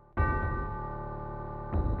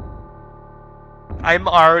 I'm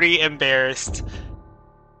already embarrassed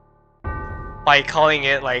by calling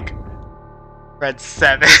it like Red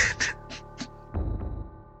 7.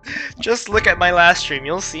 Just look at my last stream,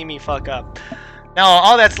 you'll see me fuck up. Now,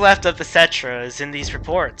 all that's left of the Cetra is in these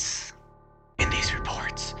reports. In these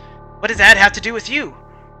reports? What does that have to do with you?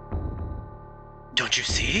 Don't you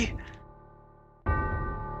see?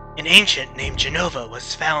 An ancient named Genova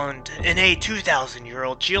was found in a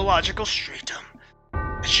 2,000-year-old geological stratum.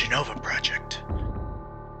 The Genova Project.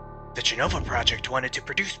 The Genova Project wanted to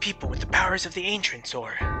produce people with the powers of the Ancients,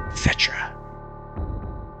 or Cetra.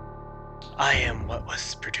 I am what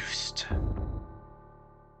was produced.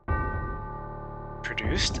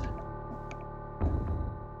 Produced?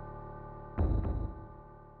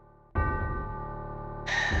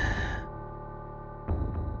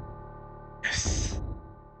 Yes.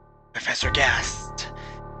 Professor Gast,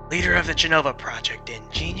 leader of the Genova Project and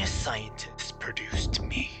genius scientist, produced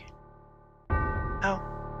me.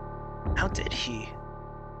 How did he?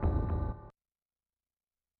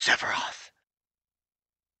 Sephiroth.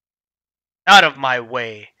 Out of my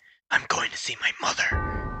way. I'm going to see my mother.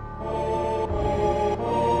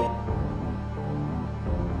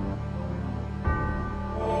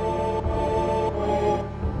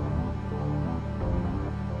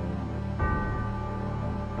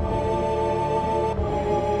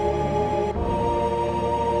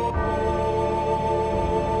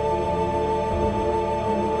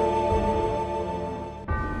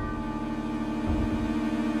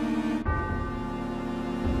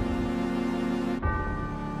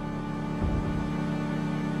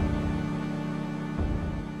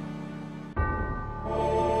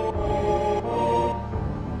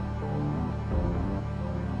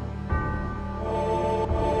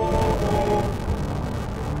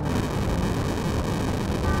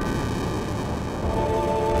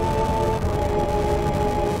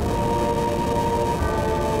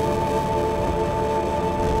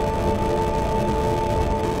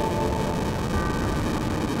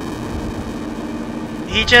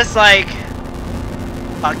 He just like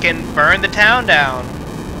fucking burned the town down.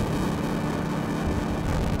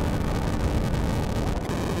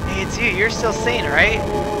 Hey, it's you. You're still sane, right?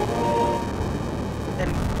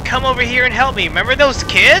 Then come over here and help me. Remember those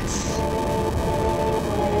kids?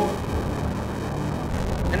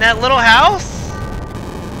 In that little house?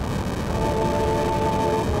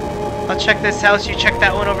 I'll check this house. You check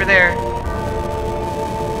that one over there.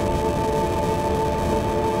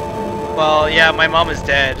 Well, yeah, my mom is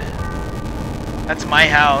dead. That's my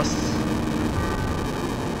house.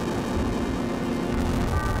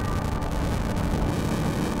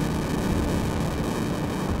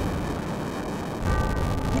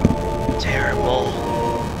 Terrible.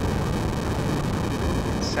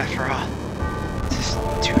 Sephiroth. This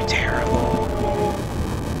is too terrible.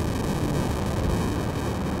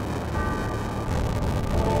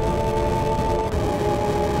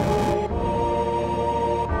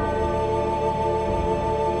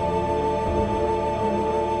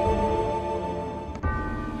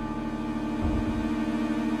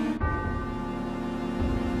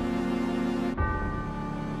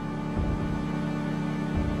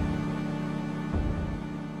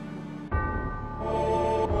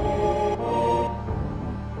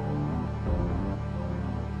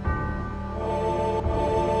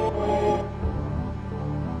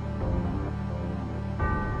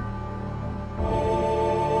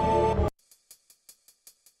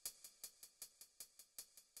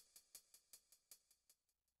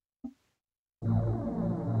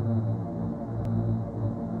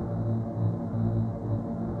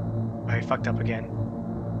 I fucked up again.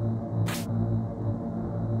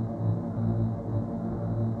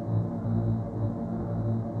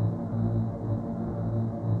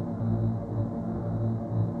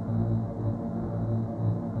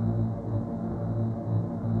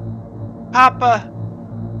 Papa!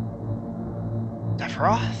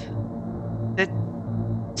 Sephiroth? Did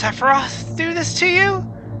Sephiroth do this to you?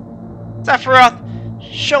 Sephiroth,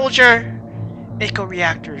 Soldier, Mako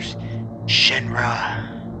Reactors, Shinra.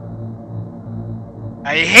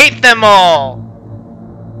 I hate them all!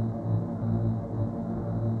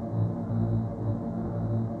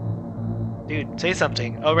 Dude, say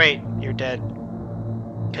something. Oh, right, you're dead.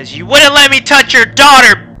 Because you wouldn't let me touch your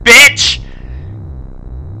daughter, bitch!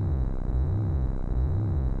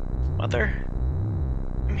 Mother,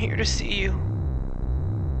 I'm here to see you.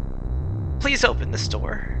 Please open this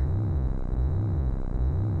door.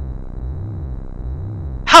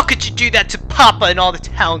 How could you do that to Papa and all the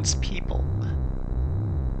townspeople?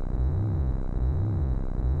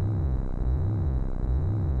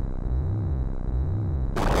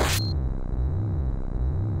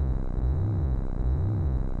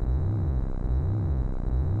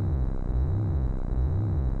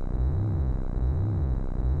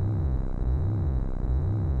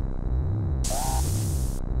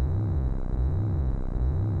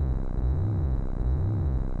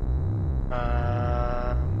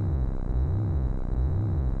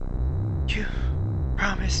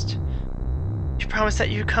 You promised that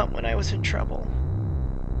you'd come when I was in trouble.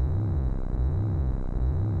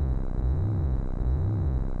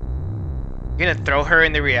 You're gonna throw her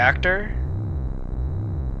in the reactor?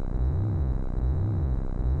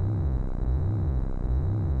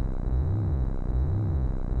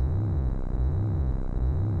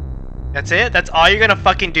 That's it? That's all you're gonna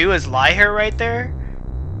fucking do is lie here right there?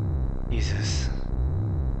 Jesus.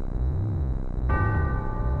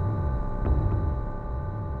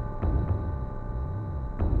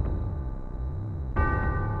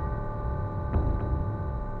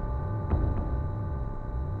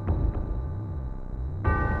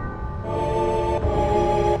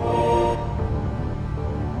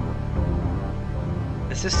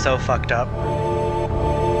 This is so fucked up.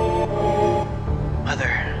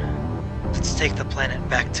 Mother, let's take the planet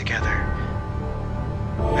back together.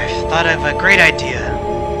 I've thought of a great idea.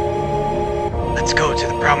 Let's go to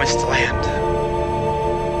the promised land.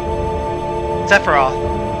 Sephiroth.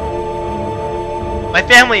 My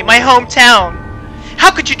family, my hometown.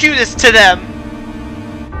 How could you do this to them?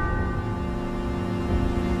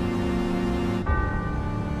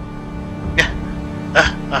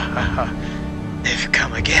 They've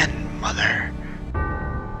come again, Mother.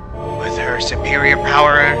 With her superior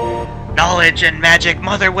power, knowledge, and magic,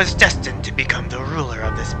 Mother was destined to become the ruler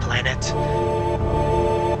of this planet.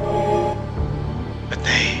 But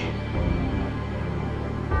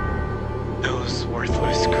those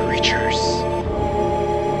worthless creatures,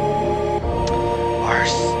 are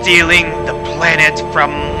stealing the planet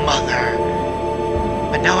from Mother.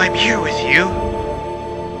 But now I'm here with you,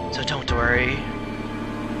 so don't worry.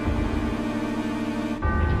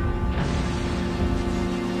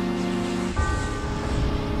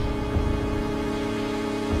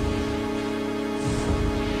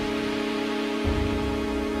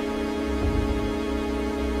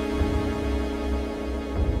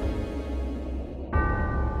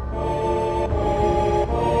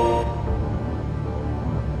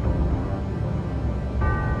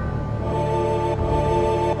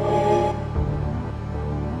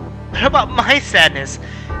 What about my sadness?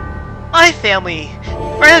 My family,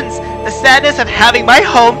 friends, the sadness of having my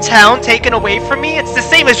hometown taken away from me? It's the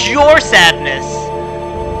same as your sadness!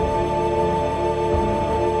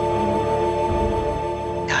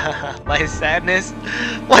 My sadness?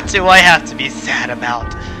 What do I have to be sad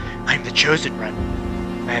about? I'm the chosen one.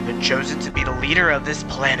 I have been chosen to be the leader of this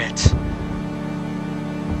planet.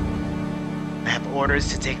 I have orders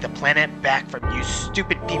to take the planet back from you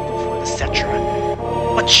stupid people for the Cetra.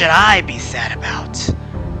 What should I be sad about?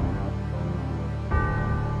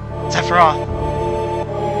 Sephiroth,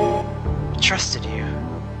 I trusted you.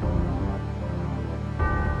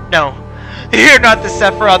 No, you're not the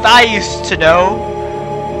Sephiroth I used to know.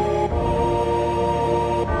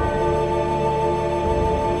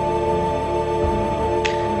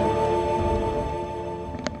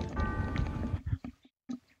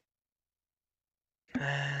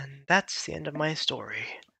 And that's the end of my story.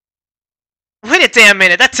 Wait a damn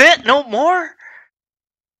minute, that's it? No more?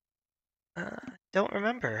 Don't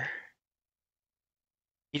remember.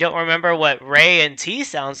 You don't remember what Ray and T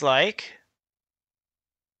sounds like?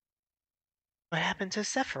 What happened to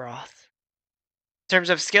Sephiroth? In terms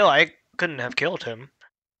of skill, I couldn't have killed him.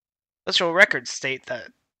 Official records state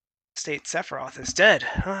Sephiroth is dead.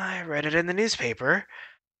 I read it in the newspaper.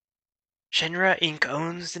 Shinra Inc.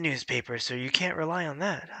 owns the newspaper, so you can't rely on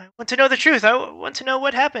that. I want to know the truth. I want to know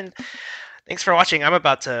what happened. Thanks for watching. I'm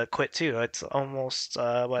about to quit too. It's almost,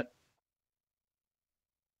 what,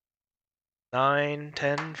 9,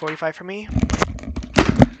 10, 45 for me.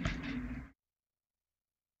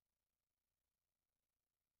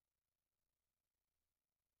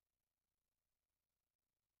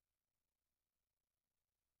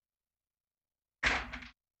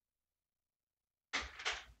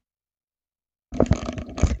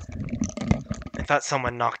 I thought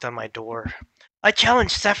someone knocked on my door. I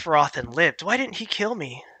challenged Sephiroth and lived. Why didn't he kill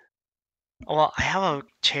me? Well, I have a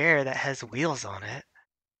chair that has wheels on it.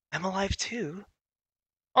 I'm alive too.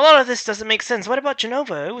 A lot of this doesn't make sense. What about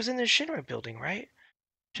Genova? It was in the Shinra building, right?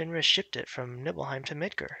 Shinra shipped it from Nibelheim to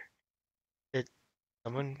Midgar. Did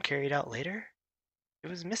someone carry it out later? It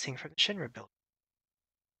was missing from the Shinra building.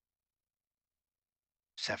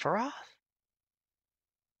 Sephiroth?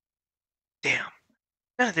 Damn.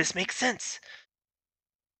 None of this makes sense.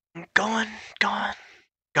 I'm gone,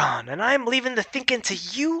 and I'm leaving the thinking to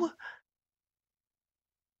you?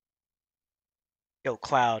 Yo,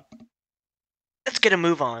 Cloud. Let's get a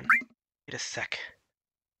move on. Wait a sec.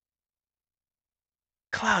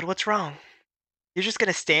 Cloud, what's wrong? You're just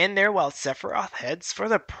gonna stand there while Sephiroth heads for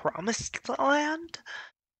the Promised Land?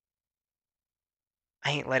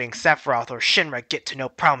 I ain't letting Sephiroth or Shinra get to no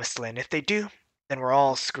Promised Land. If they do, then we're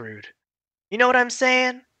all screwed. You know what I'm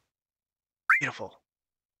saying? Beautiful.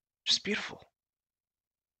 Just beautiful.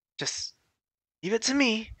 Just leave it to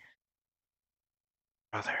me.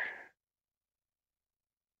 Brother.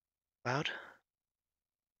 Cloud?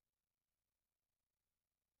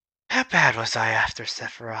 How bad was I after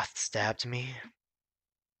Sephiroth stabbed me?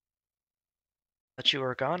 Thought you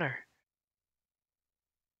were a goner.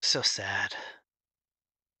 So sad.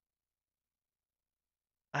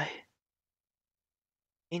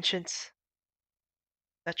 Ancients,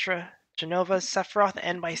 etc., Genova, Sephiroth,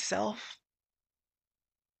 and myself.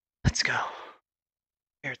 Let's go.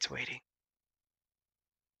 Barrett's waiting.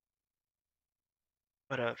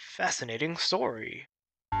 What a fascinating story.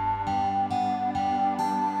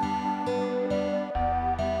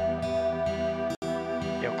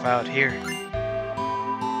 Yo, Cloud, here.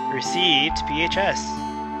 Received PHS.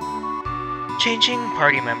 Changing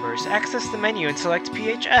party members. Access the menu and select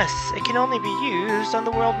PHS. It can only be used on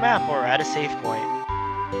the world map or at a save point.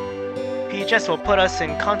 PHS will put us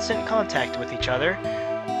in constant contact with each other.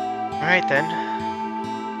 Alright then.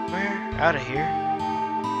 We're out of here.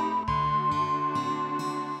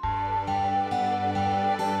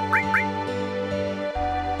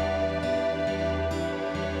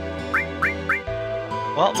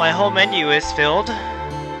 Well, my whole menu is filled.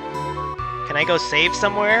 Can I go save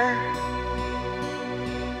somewhere?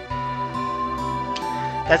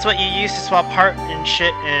 That's what you use to swap heart and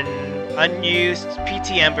shit and unused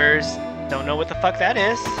PT embers. Don't know what the fuck that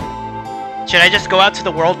is. Should I just go out to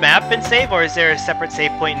the world map and save, or is there a separate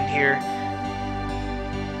save point in here?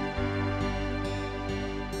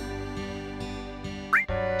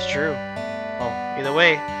 It's true. Well, either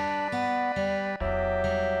way.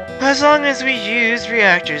 As long as we use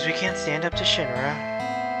reactors, we can't stand up to Shinra.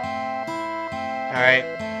 Alright.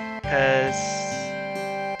 Because...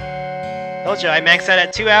 told you, I maxed out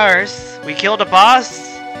at 2 hours. We killed a boss.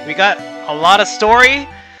 We got a lot of story.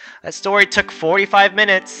 That story took 45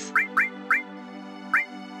 minutes.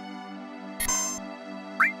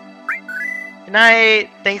 Good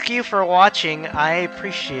night. Thank you for watching. I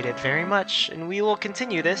appreciate it very much. And we will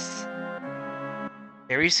continue this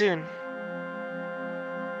very soon.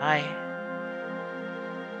 Bye.